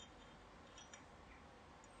 5.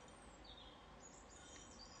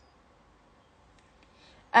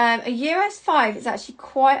 A US 5 is actually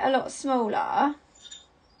quite a lot smaller.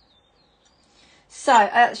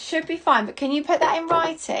 So should be fine. But can you put that in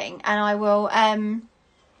writing? And I will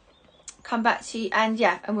come back to you. And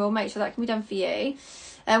yeah, and we'll make sure that can be done for you.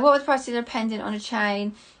 What was the price of a pendant on a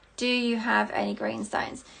chain? Do you have any green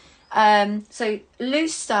stones? So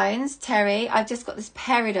loose stones, Terry. I've just got this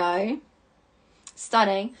peridot.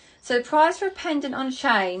 Stunning. So the price for a pendant on a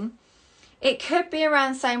chain, it could be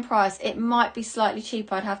around the same price. It might be slightly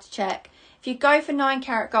cheaper. I'd have to check. If you go for 9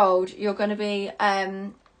 karat gold, you're going to be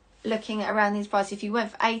looking at around these prices. If you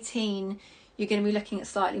went for 18, you're going to be looking at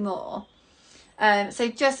slightly more. So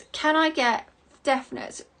just, can I get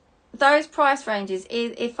definite? Those price ranges,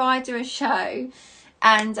 if I do a show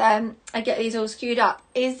and I get these all skewed up,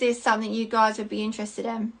 is this something you guys would be interested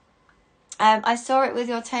in? I saw it with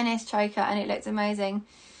your tennis choker and it looked amazing.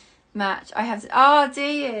 Match. I have to, oh, do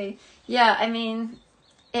you? Yeah, I mean,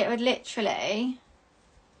 it would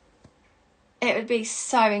be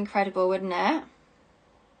so incredible, wouldn't it?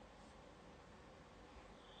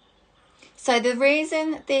 So the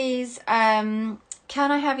reason these, can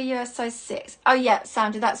I have a US size 6? Oh yeah,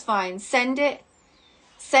 Sandra, that's fine. Send it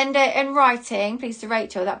in writing, please, to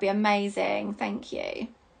Rachel. That'd be amazing. Thank you.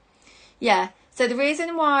 Yeah. So the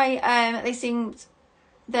reason why they seemed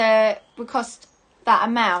would cost that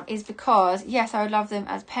amount is because, yes, I would love them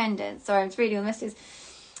as pendants. Sorry, I'm reading on messages.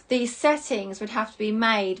 These settings would have to be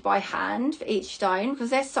made by hand for each stone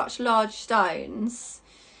because they're such large stones.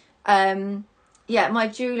 Yeah, my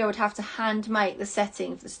jeweler would have to hand make the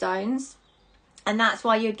setting for the stones, and that's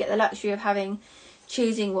why you'd get the luxury of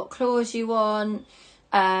choosing what claws you want,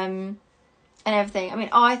 and everything. I mean,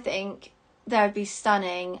 I think they would be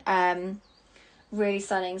stunning, really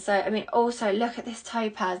stunning. So I mean, also look at this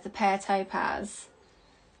topaz, the pear topaz,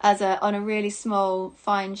 on a really small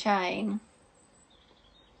fine chain,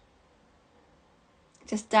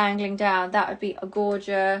 just dangling down. That would be a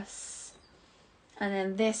gorgeous. And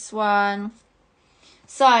then this one.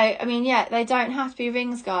 So I mean, yeah, they don't have to be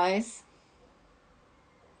rings, guys.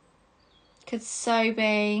 Could so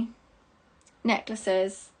be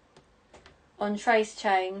necklaces on trace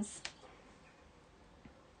chains.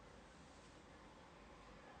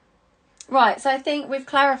 Right, so I think we've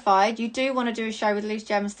clarified you do want to do a show with loose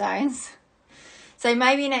gemstones. So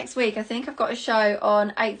maybe next week. I think I've got a show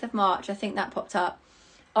on 8th of March. I think that popped up.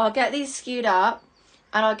 I'll get these skewed up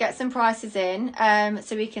and I'll get some prices in,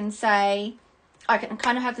 so we can say, I can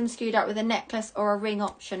kind of have them skewed up with a necklace or a ring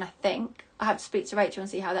option, I think. I have to speak to Rachel and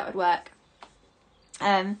see how that would work.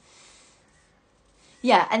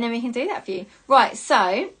 Yeah, and then we can do that for you. Right,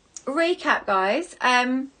 so recap, guys.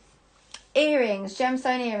 Earrings,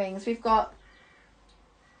 gemstone earrings. We've got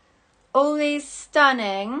all these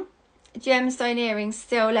stunning gemstone earrings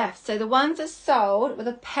still left. So the ones that sold were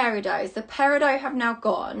the peridots. The peridot have now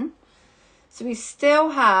gone. So we still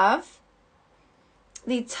have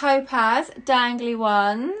the topaz dangly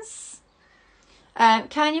ones.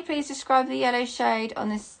 Can you please describe the yellow shade on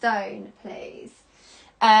this stone, please?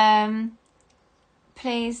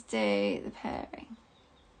 Please do the pairing.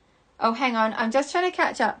 Oh, hang on. I'm just trying to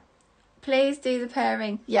catch up. Please do the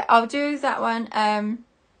pairing. Yeah, I'll do that one.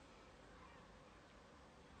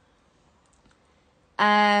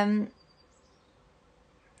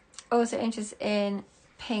 Also interested in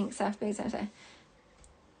pink FB.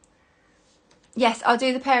 Yes, I'll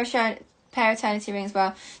do the pair of eternity rings as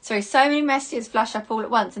well. Sorry, so many messages flash up all at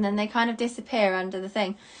once and then they kind of disappear under the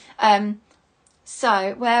thing.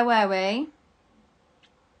 So where were we?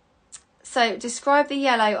 So describe the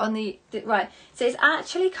yellow on the right. So it's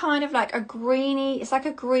actually kind of like a greeny. It's like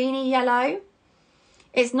a greeny yellow.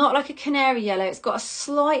 It's not like a canary yellow. It's got a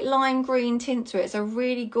slight lime green tint to it. It's a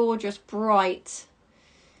really gorgeous, bright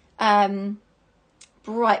peridot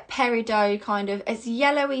kind of. It's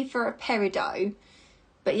yellowy for a peridot,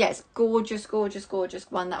 but yeah, it's gorgeous, gorgeous, gorgeous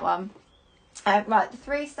one. That one. Right, the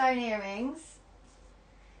 3 stone earrings.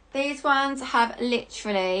 These ones have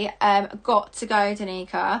literally got to go,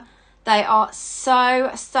 Danica. They are so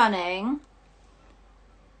stunning.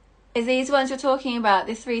 Is these ones you're talking about,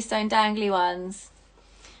 the 3 stone dangly ones?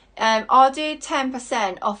 I'll do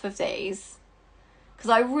 10% off of these because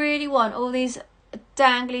I really want all these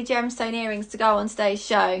dangly gemstone earrings to go on today's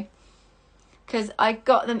show because I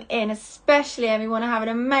got them in especially, and we want to have an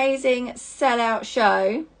amazing sellout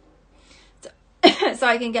show so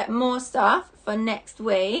I can get more stuff for next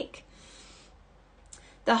week.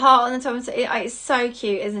 The heart on the top, it's so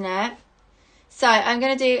cute, isn't it? So I'm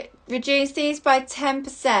going to reduce these by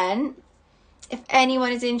 10% if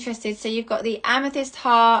anyone is interested. So you've got the amethyst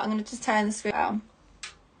heart. I'm going to just turn the screen on.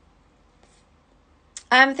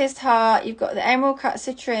 Amethyst heart, you've got the emerald cut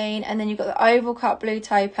citrine, and then you've got the oval cut blue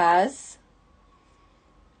topaz.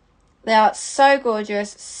 They are so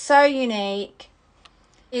gorgeous, so unique.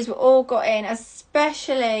 These were all got in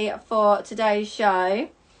especially for today's show.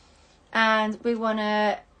 And we want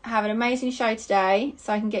to have an amazing show today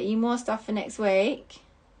so I can get you more stuff for next week.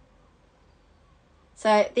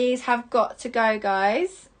 So these have got to go,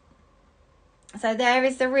 guys. So there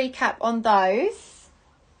is the recap on those.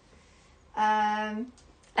 And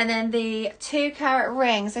then the 2 carat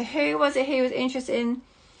ring. So who was it who was interested in?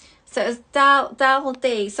 So it was Dal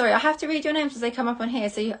D. Sorry, I have to read your names as they come up on here.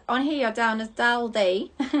 So on here you're down as Dal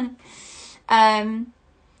D.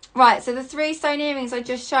 Right, so the 3 stone earrings I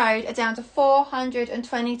just showed are down to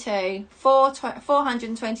 422.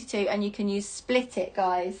 422, and you can use split it,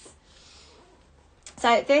 guys.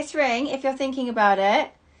 So this ring, if you're thinking about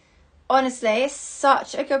it, honestly, it's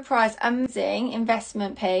such a good price. Amazing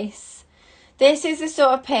investment piece. This is the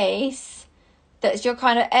sort of piece that's your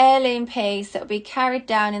kind of heirloom piece that will be carried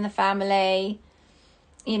down in the family.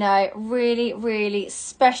 You know, really, really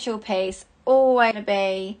special piece. Always going to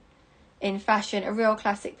be in fashion, a real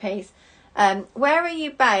classic piece. Where are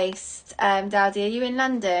you based, Dowdy? Are you in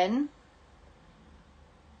London?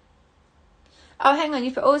 Oh, hang on,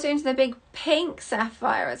 you put also into the big pink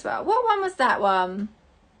sapphire as well. What one was that one?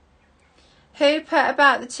 Who put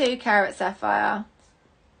about the 2 carat sapphire?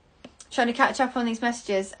 Trying to catch up on these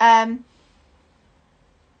messages.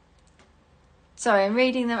 Sorry, I'm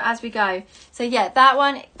reading them as we go. So yeah, that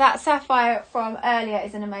one, that sapphire from earlier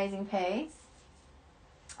is an amazing piece.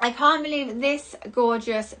 I can't believe this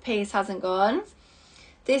gorgeous piece hasn't gone.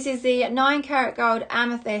 This is the 9 karat gold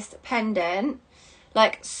amethyst pendant.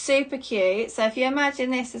 Like, super cute. So if you imagine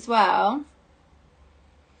this as well.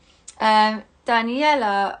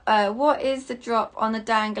 Daniela, what is the drop on the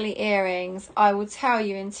dangly earrings? I will tell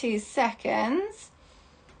you in 2 seconds.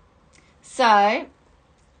 So,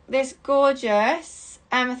 this gorgeous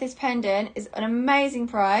amethyst pendant is an amazing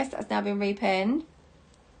price. That's now been repinned.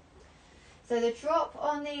 So the drop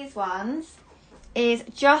on these ones is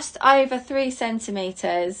just over 3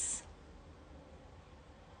 centimetres.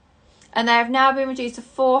 And they have now been reduced to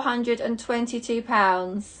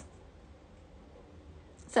 £422.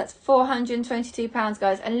 So that's £422,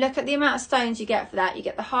 guys. And look at the amount of stones you get for that. You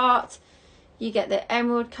get the heart, you get the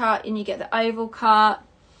emerald cut, and you get the oval cut.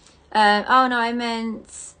 Oh no, I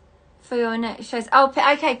meant for your next shows. Oh,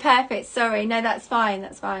 okay, perfect. Sorry. No, that's fine.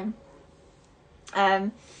 That's fine.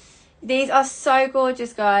 These are so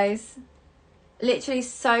gorgeous, guys. Literally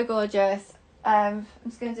so gorgeous. I'm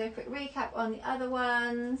just going to do a quick recap on the other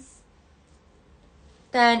ones.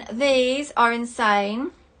 Then these are insane.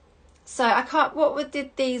 So I can't,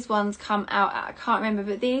 did these ones come out at? I can't remember,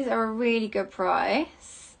 but these are a really good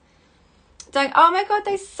price. Oh my God,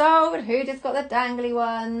 they sold. Who just got the dangly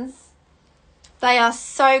ones? They are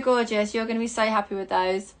so gorgeous. You're going to be so happy with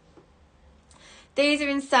those. These are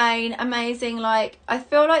insane, amazing. Like, I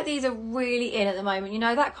feel like these are really in at the moment. You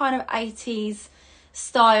know, that kind of 80s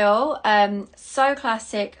style. So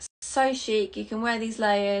classic, so chic. You can wear these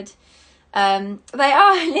layered. They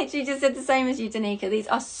are literally just said the same as you, Danica. These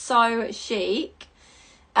are so chic.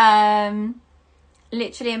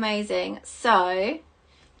 Literally amazing. So,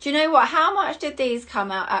 do you know what? How much did these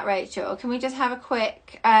come out at, Rachel? Can we just have a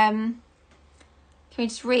quick... can we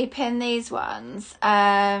just repin these ones?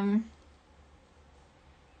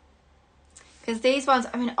 Because these ones,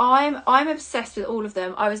 I mean, I'm obsessed with all of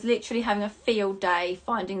them. I was literally having a field day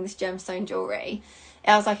finding this gemstone jewellery.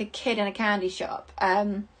 I was like a kid in a candy shop.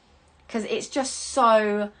 Because it's just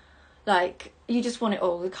so, like, you just want it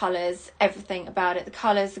all. The colours, everything about it. The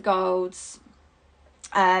colours, the golds.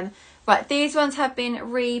 Right, these ones have been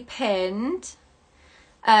repinned.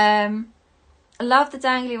 I love the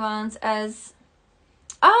dangly ones as...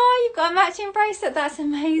 Oh, you've got a matching bracelet. That's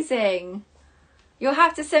amazing. You'll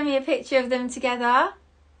have to send me a picture of them together.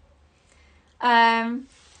 As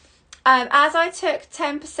I took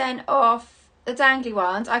 10% off the dangly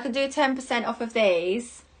ones, I could do 10% off of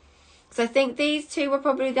these. So I think these two were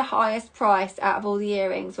probably the highest priced out of all the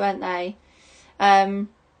earrings, weren't they? I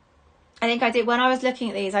think I did, when I was looking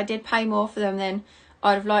at these, I did pay more for them than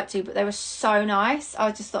I'd have liked to, but they were so nice.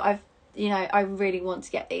 I just thought I really want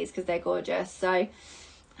to get these because they're gorgeous. So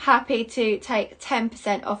happy to take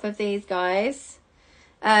 10% off of these guys.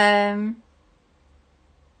 Oh,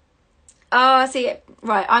 I see.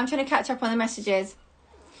 Right, I'm trying to catch up on the messages.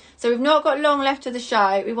 So we've not got long left of the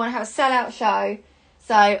show. We want to have a sellout show.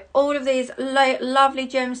 So all of these lovely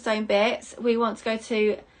gemstone bits, we want to go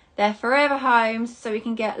to their forever homes so we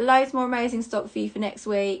can get loads more amazing stock for you for next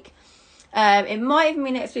week. It might even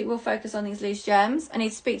be next week we'll focus on these loose gems. I need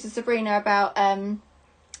to speak to Sabrina about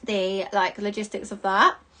the logistics of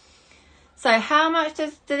that. So how much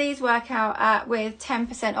do these work out at with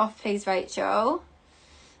 10% off, please, Rachel?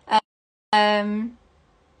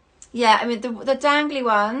 Yeah, I mean, the dangly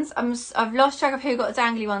ones, I've lost track of who got the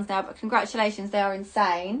dangly ones now, but congratulations, they are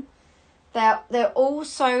insane. They're all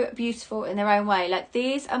so beautiful in their own way. Like,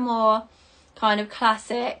 these are more kind of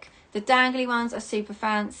classic. The dangly ones are super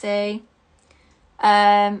fancy.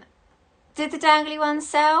 Did the dangly ones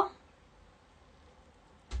sell?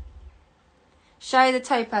 Show the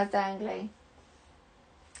topaz dangly.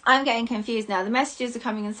 I'm getting confused now. The messages are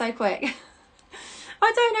coming in so quick.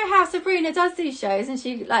 I don't know how Sabrina does these shows and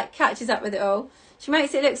she like catches up with it all. She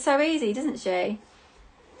makes it look so easy, doesn't she?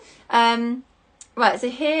 Right, so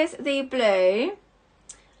here's the blue.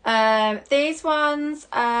 These ones,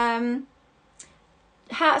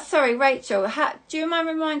 sorry, Rachel, do you mind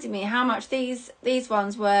reminding me how much these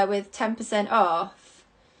ones were with 10% off?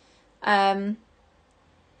 I'm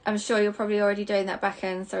sure you're probably already doing that back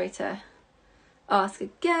end. Sorry to ask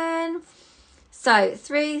again. So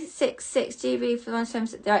 366 GB for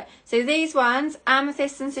 110%. Right. So these ones,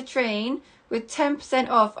 amethyst and citrine, with 10%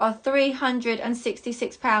 off are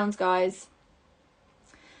 £366, guys.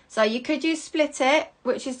 So you could use Split It,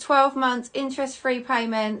 which is 12 months interest-free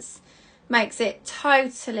payments, makes it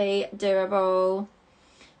totally doable.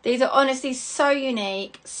 These are honestly so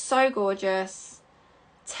unique, so gorgeous.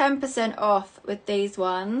 10% off with these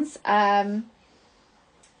ones. And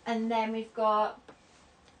then we've got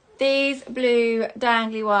these blue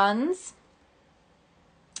dangly ones.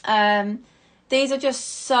 These are just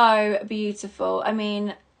so beautiful. I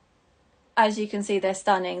mean, as you can see, they're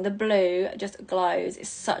stunning. The blue just glows. It's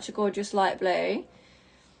such a gorgeous light blue.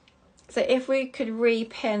 So if we could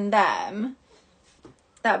repin them,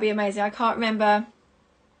 that would be amazing. I can't remember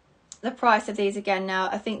the price of these again now.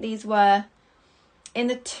 I think these were in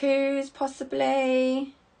the £2s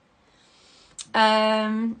possibly.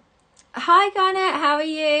 Hi Garnet, how are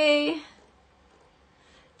you?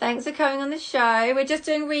 Thanks for coming on the show. We're just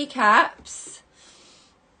doing recaps.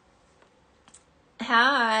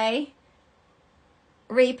 Hi.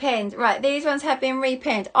 Repinned. Right, these ones have been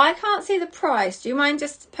repinned. I can't see the price. Do you mind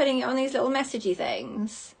just putting it on these little messagey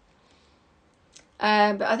things?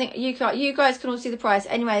 But I think you guys can all see the price.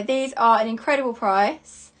 Anyway, these are an incredible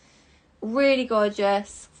price. Really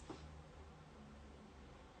gorgeous.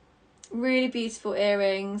 Really beautiful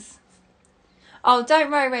earrings. Oh,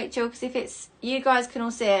 don't worry, Rachel, because if it's... You guys can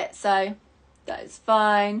all see it, so that's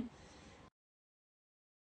fine.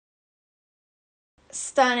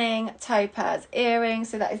 Stunning topaz earrings.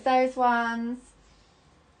 So that is those ones.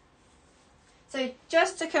 So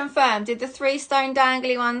just to confirm, did the 3-stone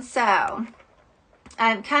dangly ones sell?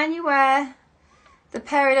 Can you wear the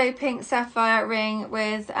peridot pink sapphire ring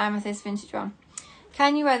with the amethyst vintage one?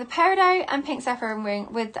 Can you wear the peridot and pink sapphire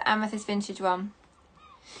ring with the amethyst vintage one?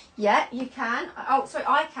 Yeah, you can. Oh, sorry,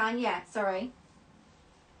 I can. Yeah, sorry.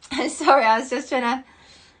 Sorry, I was just trying to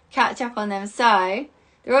catch up on them. So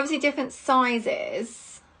they're obviously different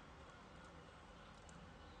sizes.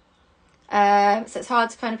 So it's hard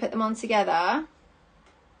to kind of put them on together.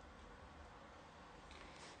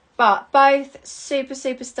 But both super,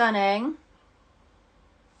 super stunning.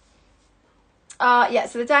 Yeah,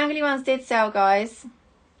 so the dangly ones did sell, guys. I'm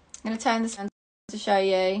going to turn this around to show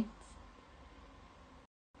you.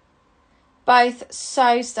 Both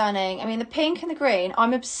so stunning. I mean, the pink and the green,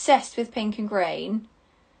 I'm obsessed with pink and green.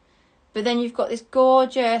 But then you've got this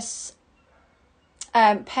gorgeous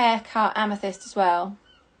pear cut amethyst as well.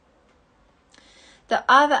 The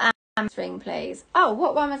other amethyst ring, please. Oh,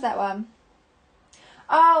 what one was that one?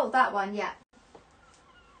 Oh, that one, yeah.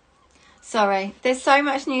 Sorry, there's so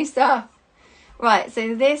much new stuff. Right,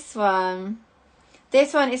 so this one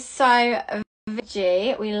is so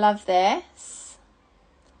veggie. We love this.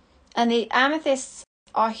 And the amethysts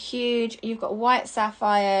are huge. You've got white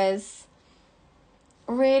sapphires,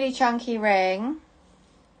 really chunky ring.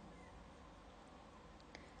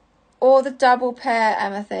 Or the double pair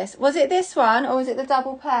amethyst. Was it this one or was it the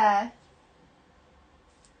double pair?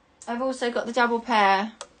 I've also got the double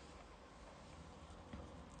pair.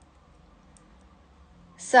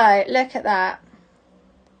 So look at that.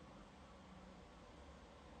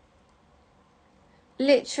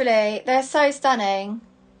 Literally, they're so stunning.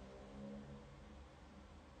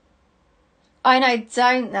 I know,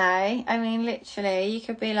 don't they? I mean, literally, you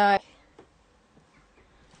could be like,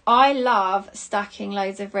 I love stacking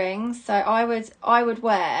loads of rings. So I would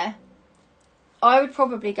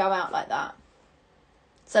probably go out like that.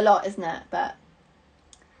 It's a lot, isn't it? But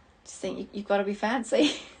just think you've got to be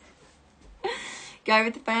fancy. Go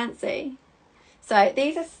with the fancy. So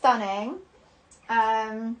these are stunning.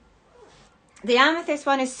 The amethyst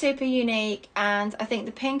one is super unique, and I think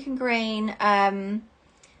the pink and green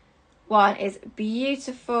one is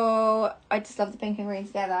beautiful. I just love the pink and green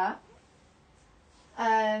together.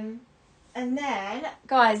 And then,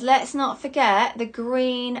 guys, let's not forget the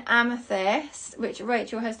green amethyst, which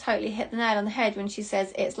Rachel has totally hit the nail on the head when she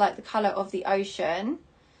says it's like the colour of the ocean,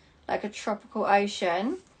 like a tropical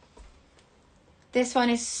ocean. This one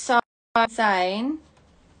is so insane.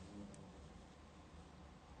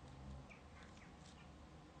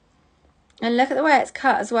 And look at the way it's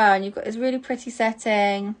cut as well. And you've got this really pretty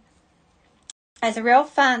setting. It's a real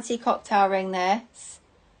fancy cocktail ring, this.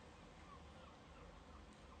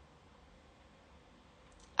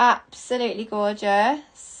 Absolutely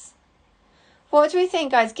gorgeous. What do we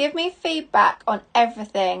think, guys? Give me feedback on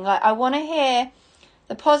everything. Like, I want to hear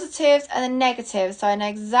the positives and the negatives, so I know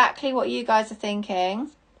exactly what you guys are thinking.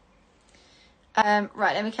 Right,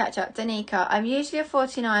 let me catch up. Danica, I'm usually a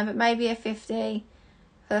 49, but maybe a 50.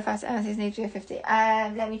 For the fast amethyst needs to be a 50.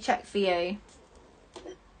 Let me check for you.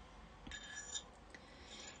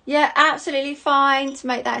 Yeah, absolutely fine to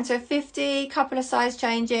make that into a 50. Couple of size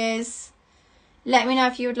changes. Let me know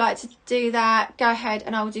if you would like to do that. Go ahead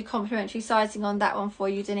and I will do complimentary sizing on that one for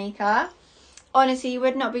you, Danica. Honestly, you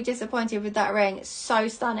would not be disappointed with that ring. It's so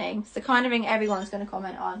stunning. It's the kind of ring everyone's going to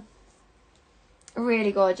comment on.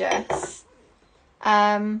 Really gorgeous.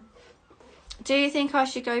 Do you think I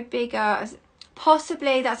should go bigger?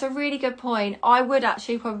 Possibly. That's a really good point. I would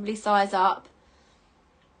actually probably size up.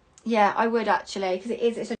 Yeah, I would actually, because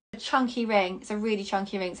it's a chunky ring. It's a really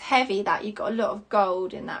chunky ring. It's heavy, that you've got a lot of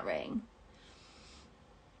gold in that ring.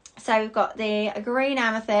 So we've got the green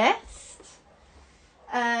amethyst.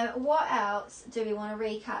 What else do we want to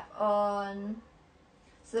recap on?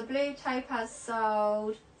 So the blue topaz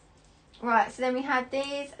sold. Right, so then we had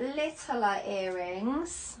these littler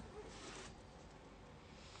earrings.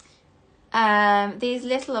 These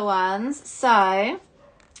littler ones. So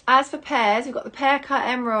as for pairs, we've got the pear cut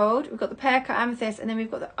emerald, we've got the pear cut amethyst, and then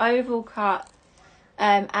we've got the oval cut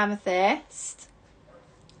amethyst.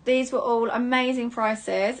 These were all amazing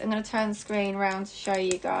prices. I'm going to turn the screen around to show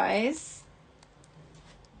you guys.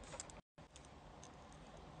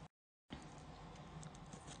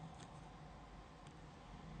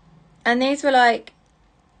 And these were like,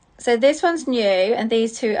 so this one's new and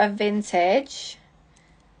these two are vintage.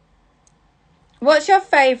 What's your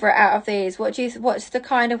favourite out of these? What's the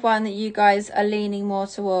kind of one that you guys are leaning more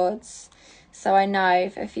towards? So I know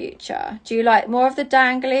for future. Do you like more of the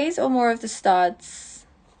danglies or more of the studs?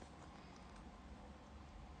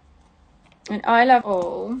 And I love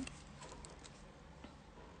all.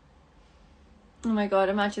 Oh my god,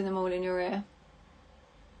 imagine them all in your ear.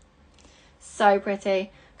 So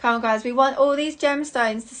pretty. Come on, guys, we want all these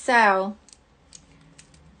gemstones to sell.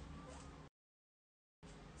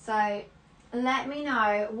 So let me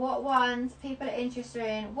know what ones people are interested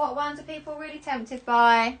in. What ones are people really tempted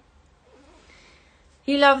by?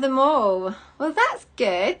 You love them all. Well, that's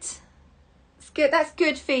good. It's good. That's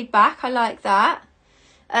good feedback. I like that.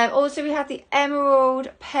 Also, we have the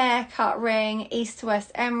emerald pear cut ring, east to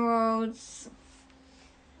west emeralds.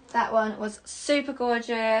 That one was super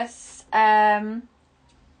gorgeous. Trying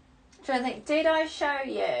to think, did I show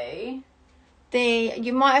you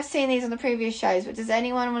you might have seen these on the previous shows, but does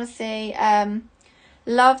anyone want to see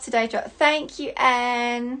Love Today drop? Thank you,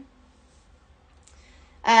 Anne.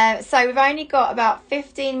 So we've only got about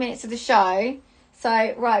 15 minutes of the show.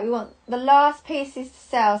 So, right, we want the last pieces to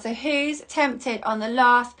sell. So who's tempted on the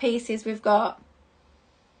last pieces we've got?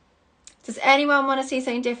 Does anyone want to see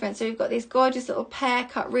something different? So we've got this gorgeous little pear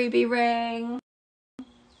cut ruby ring.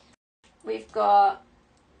 We've got...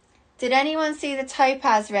 Did anyone see the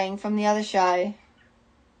topaz ring from the other show?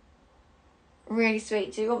 Really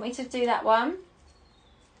sweet. Do you want me to do that one?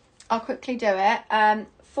 I'll quickly do it.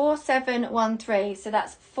 4713. So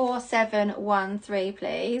that's 4713,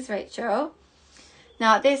 please, Rachel.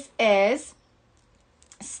 Now, this is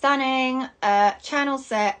stunning channel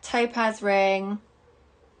set, topaz ring,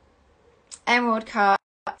 emerald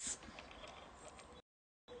cuts.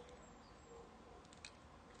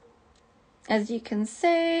 As you can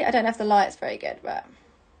see, I don't know if the light's very good, but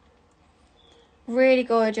really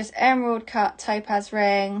gorgeous emerald cut topaz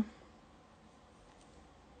ring.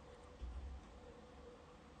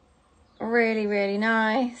 Really, really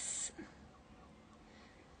nice.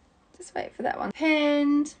 Just wait for that one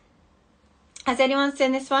pinned. Has anyone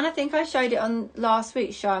seen this one? I think I showed it on last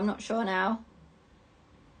week's show. I'm not sure now.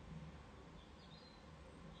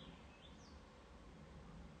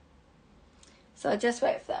 So I'll just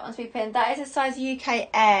wait for that one to be pinned. That is a size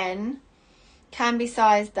UKN. Can be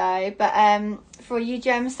sized though. But for you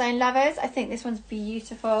gemstone lovers, I think this one's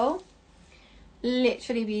beautiful.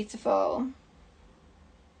 Literally beautiful.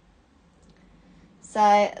 So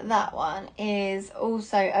that one is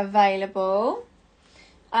also available.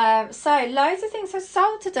 So loads of things have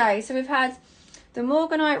sold today. So we've had the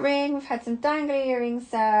Morganite ring. We've had some dangly earrings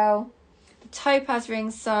sell. The topaz ring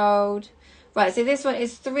sold. Right, so this one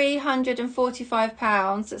is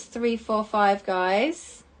 £345. That's 345,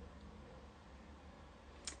 guys.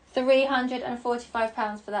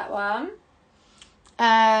 £345 for that one.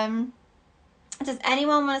 Does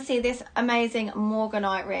anyone want to see this amazing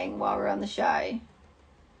Morganite ring while we're on the show?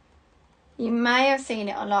 You may have seen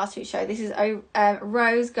it on last week's show. This is a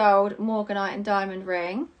rose gold Morganite and diamond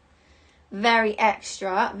ring. Very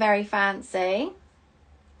extra, very fancy.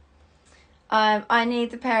 I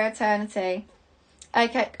need the pair eternity.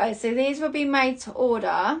 Okay, guys, so these will be made to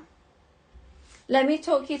order. Let me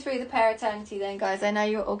talk you through the pair eternity then, guys. I know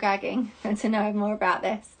you're all gagging to know more about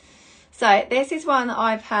this. So this is one that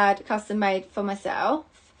I've had custom made for myself.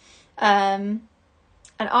 And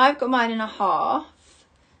I've got mine in a half.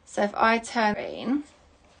 So if I turn green,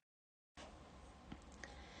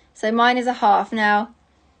 so mine is a half. Now,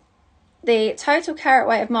 the total carat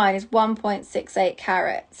weight of mine is 1.68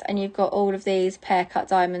 carats, and you've got all of these pear cut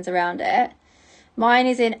diamonds around it. Mine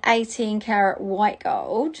is in 18 carat white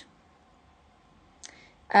gold.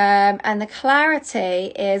 And the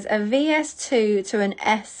clarity is a VS2 to an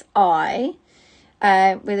SI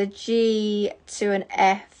with a G to an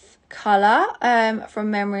F colour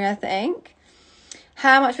from memory, I think.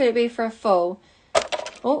 How much would it be for a full?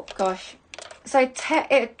 Oh, gosh. So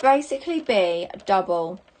it would basically be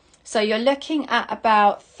double. So you're looking at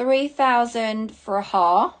about 3,000 for a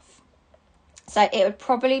half. So it would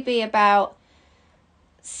probably be about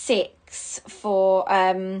 6 for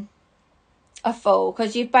a full,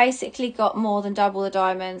 because you've basically got more than double the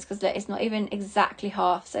diamonds, because it's not even exactly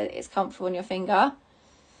half, so it's comfortable on your finger.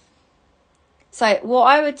 So what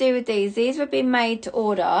I would do with these would be made to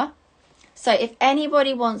order. So if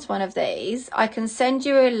anybody wants one of these, I can send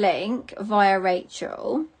you a link via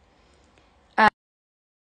Rachel.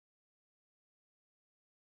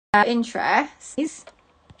 Interest.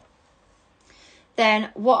 Then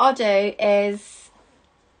what I'll do is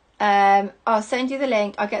I'll send you the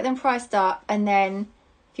link. I'll get them priced up, and then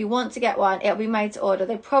if you want to get one, it'll be made to order.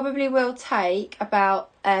 They probably will take about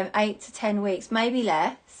 8 to 10 weeks, maybe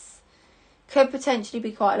less. Could potentially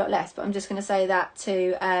be quite a lot less, but I'm just going to say that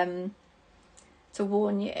to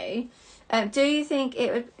warn you. Do you think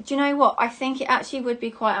it would... Do you know what? I think it actually would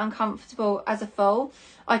be quite uncomfortable as a full.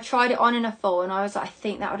 I tried it on in a full, and I was like, I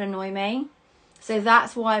think that would annoy me. So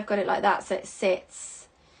that's why I've got it like that, so it sits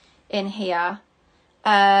in here.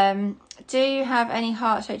 Do you have any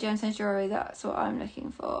heart-shaped gemstone jewellery? That's what I'm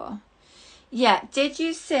looking for. Yeah, did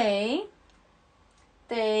you see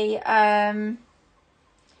the...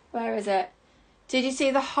 where is it? Did you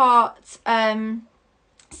see the heart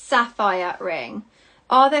sapphire ring?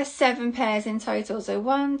 Are there 7 pairs in total? So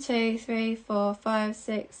 1, 2, 3, 4, 5,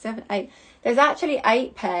 6, 7, 8. There's actually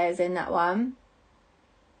 8 pairs in that one.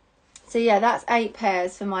 So yeah, that's 8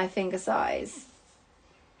 pairs for my finger size.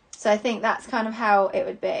 So I think that's kind of how it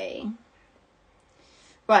would be.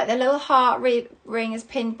 Right, the little heart ring is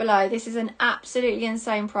pinned below. This is an absolutely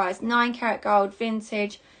insane price. 9 karat gold,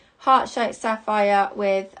 vintage, heart-shaped sapphire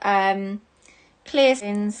with clear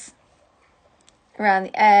stones around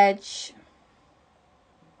the edge.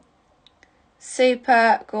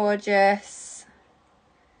 Super gorgeous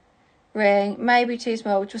ring. Maybe too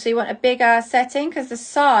small. So you want a bigger setting because the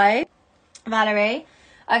size, Valerie,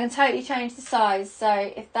 I can totally change the size.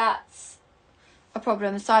 So if that's a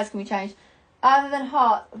problem, the size can be changed. Other than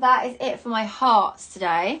heart, that is it for my hearts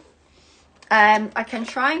today. I can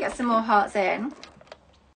try and get some more hearts in.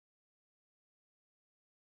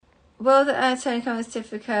 Will the eternity come with a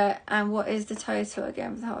certificate, and what is the total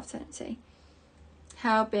again for the heart of eternity?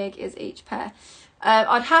 How big is each pair?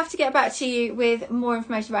 I'd have to get back to you with more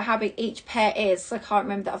information about how big each pair is. So I can't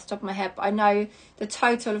remember that off the top of my head, but I know the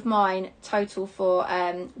total of mine total for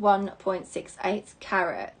 1.68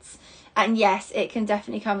 carats. And yes, it can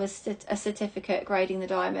definitely come with a certificate grading the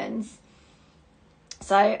diamonds.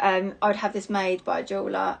 So I would have this made by a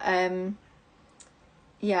jeweler.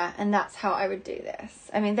 Yeah, and that's how I would do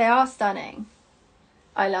this. I mean, they are stunning.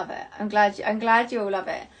 I love it. I'm glad you all love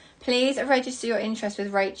it. Please register your interest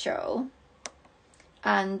with Rachel.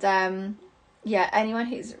 And yeah, anyone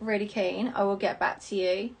who's really keen, I will get back to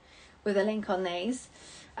you with a link on these.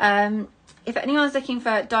 If anyone's looking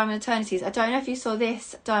for Diamond Eternities, I don't know if you saw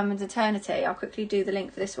this Diamond Eternity. I'll quickly do the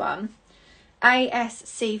link for this one.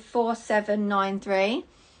 ASC 4793.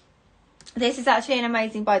 This is actually an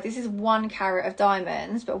amazing buy. This is 1 carat of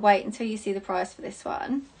diamonds, but wait until you see the price for this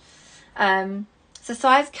one. So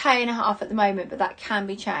size K.5 at the moment, but that can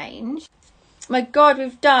be changed. My God,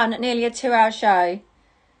 we've done nearly a 2-hour show.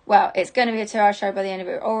 Well, it's going to be a 2-hour show by the end of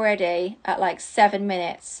it. We're already at like 7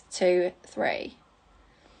 minutes to 3.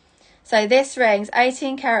 So this ring's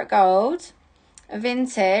 18 karat gold,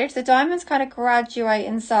 vintage. The diamonds kind of graduate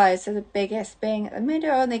in size, so the biggest being at the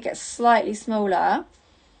middle, and they get slightly smaller.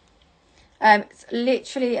 It's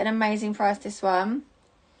literally an amazing price, this one.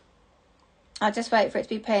 I'll just wait for it to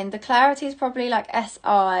be pinned. The clarity is probably like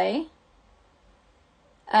SI.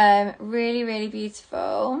 Really, really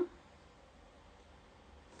beautiful.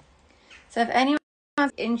 So if anyone's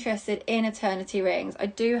interested in eternity rings, I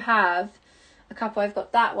do have a couple. I've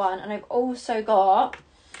got that one, and I've also got,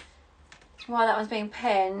 while that one's being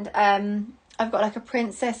pinned, I've got like a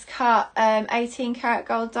princess cut 18 karat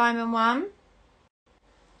gold diamond one.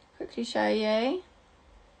 Quickly show you.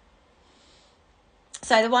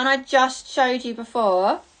 So the one I just showed you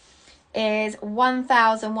before is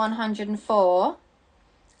 1,104.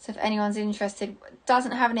 So if anyone's interested,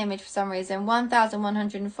 doesn't have an image for some reason,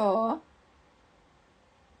 1,104.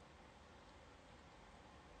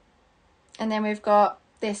 And then we've got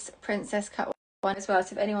this princess cut one as well.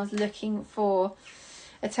 So if anyone's looking for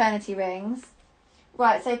eternity rings.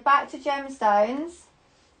 Right, so back to gemstones.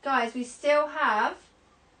 Guys, we still have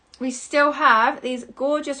these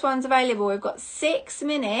gorgeous ones available. We've got 6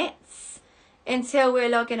 minutes until we're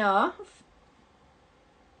logging off.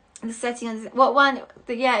 The setting on what one?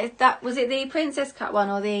 Was it the princess cut one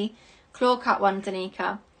or the claw cut one,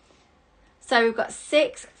 Danica? So we've got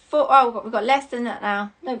we've got less than that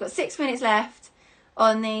now. No, we've got 6 minutes left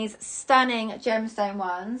on these stunning gemstone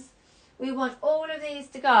ones. We want all of these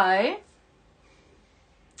to go.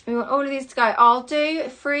 I'll do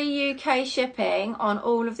free UK shipping on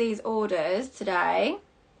all of these orders today.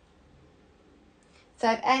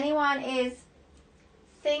 So if anyone is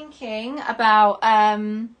thinking about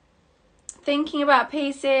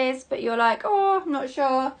pieces, but you're like, oh, I'm not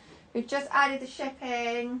sure, we've just added the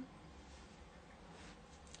shipping,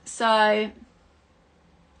 so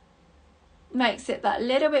makes it that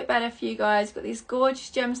little bit better for you guys. Got these gorgeous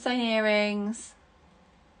gemstone earrings.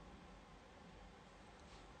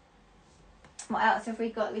 What else have we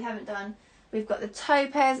got? We haven't done. We've got the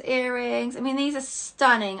topaz earrings. I mean, these are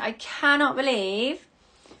stunning. I cannot believe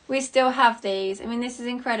we still have these. I mean, this is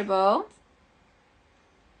incredible.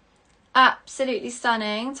 Absolutely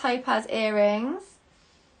stunning topaz earrings.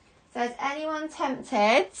 So is anyone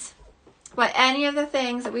tempted by any of the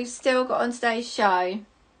things that we've still got on today's show?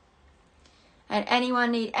 And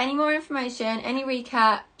anyone need any more information, any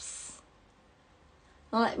recaps?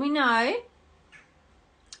 Well, let me know.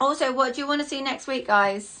 Also, what do you want to see next week,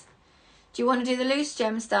 guys? Do you want to do the loose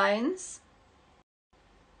gemstones?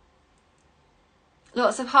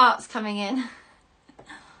 Lots of hearts coming in.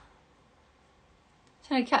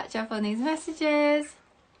 Trying to catch up on these messages.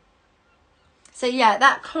 So yeah,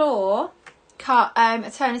 that claw cut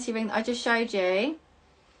eternity ring that I just showed you,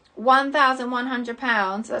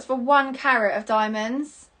 £1,100. So that's for 1 carat of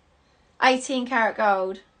diamonds. 18 karat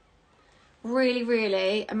gold. Really,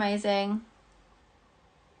 really amazing.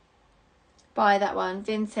 Buy that one,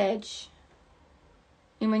 vintage.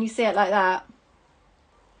 And when you see it like that.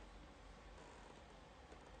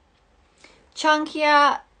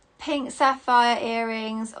 Chunkier pink sapphire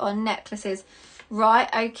earrings or necklaces. Right,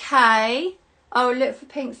 okay. I will look for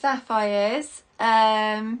pink sapphires.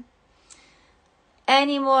 Any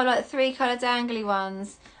more like 3 colour dangly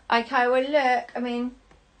ones? Okay, well look, I mean,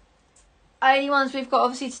 only ones we've got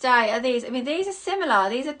obviously today are these. I mean, these are similar.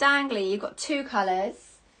 These are dangly. You've got 2 colours.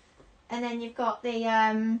 And then you've got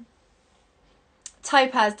the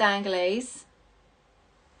topaz danglies,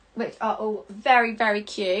 which are all very, very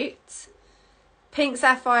cute. Pink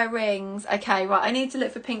sapphire rings. Okay, right, I need to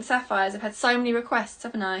look for pink sapphires. I've had so many requests,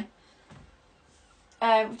 haven't I?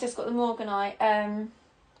 We've just got the Morganite.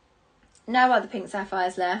 No other pink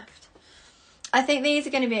sapphires left. I think these are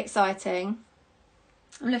going to be exciting.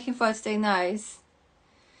 I'm looking forward to doing those.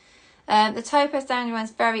 The topaz dangly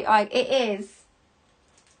one's very... It is.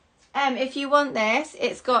 If you want this,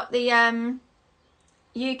 it's got the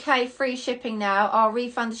UK free shipping now. I'll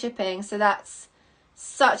refund the shipping. So that's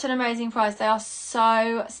such an amazing price. They are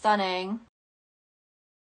so stunning.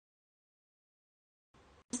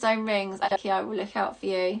 Stone rings. Okay, I will look out for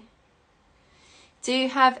you. Do you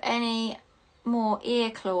have any more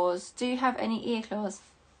ear claws? Do you have any ear claws?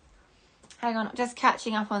 Hang on, I'm just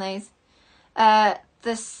catching up on these.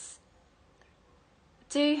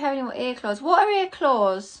 Do you have any more ear claws? What are ear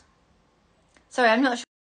claws? Sorry, I'm not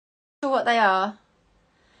sure what they are.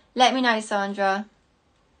 Let me know, Sandra.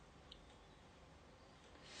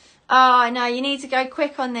 Oh, no, you need to go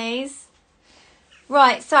quick on these.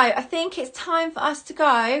 Right, so I think it's time for us to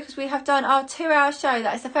go because we have done our 2-hour show.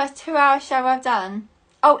 That is the first 2-hour show I've done.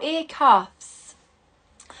 Oh, ear cuffs.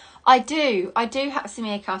 I do have some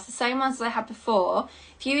ear cuffs, the same ones as I had before.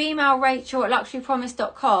 If you email Rachel at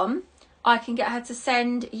luxurypromise.com, I can get her to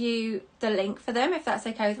send you the link for them, if that's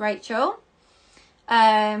okay with Rachel.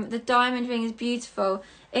 The diamond ring is beautiful.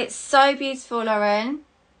 It's so beautiful, Lauren.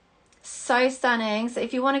 So stunning. So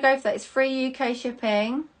if you want to go for that, it's free UK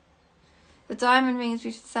shipping. The diamond ring is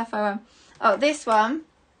beautiful. Sapphire one. Oh, this one.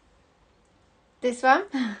 This one.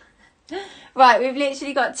 Right, we've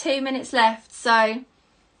literally got 2 minutes left. So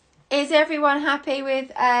is everyone happy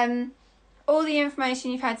with all the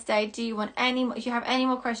information you've had today? Do you want any more? Do you have any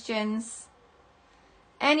more questions?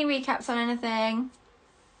 Any recaps on anything?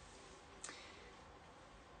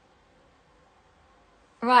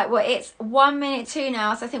 Right, well, it's 1 minute to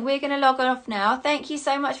now, so I think we're going to log off now. Thank you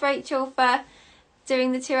so much, Rachel, for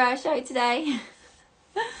doing the 2-hour show today.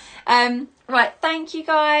 Right, thank you,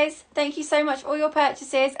 guys. Thank you so much for all your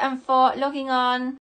purchases and for logging on.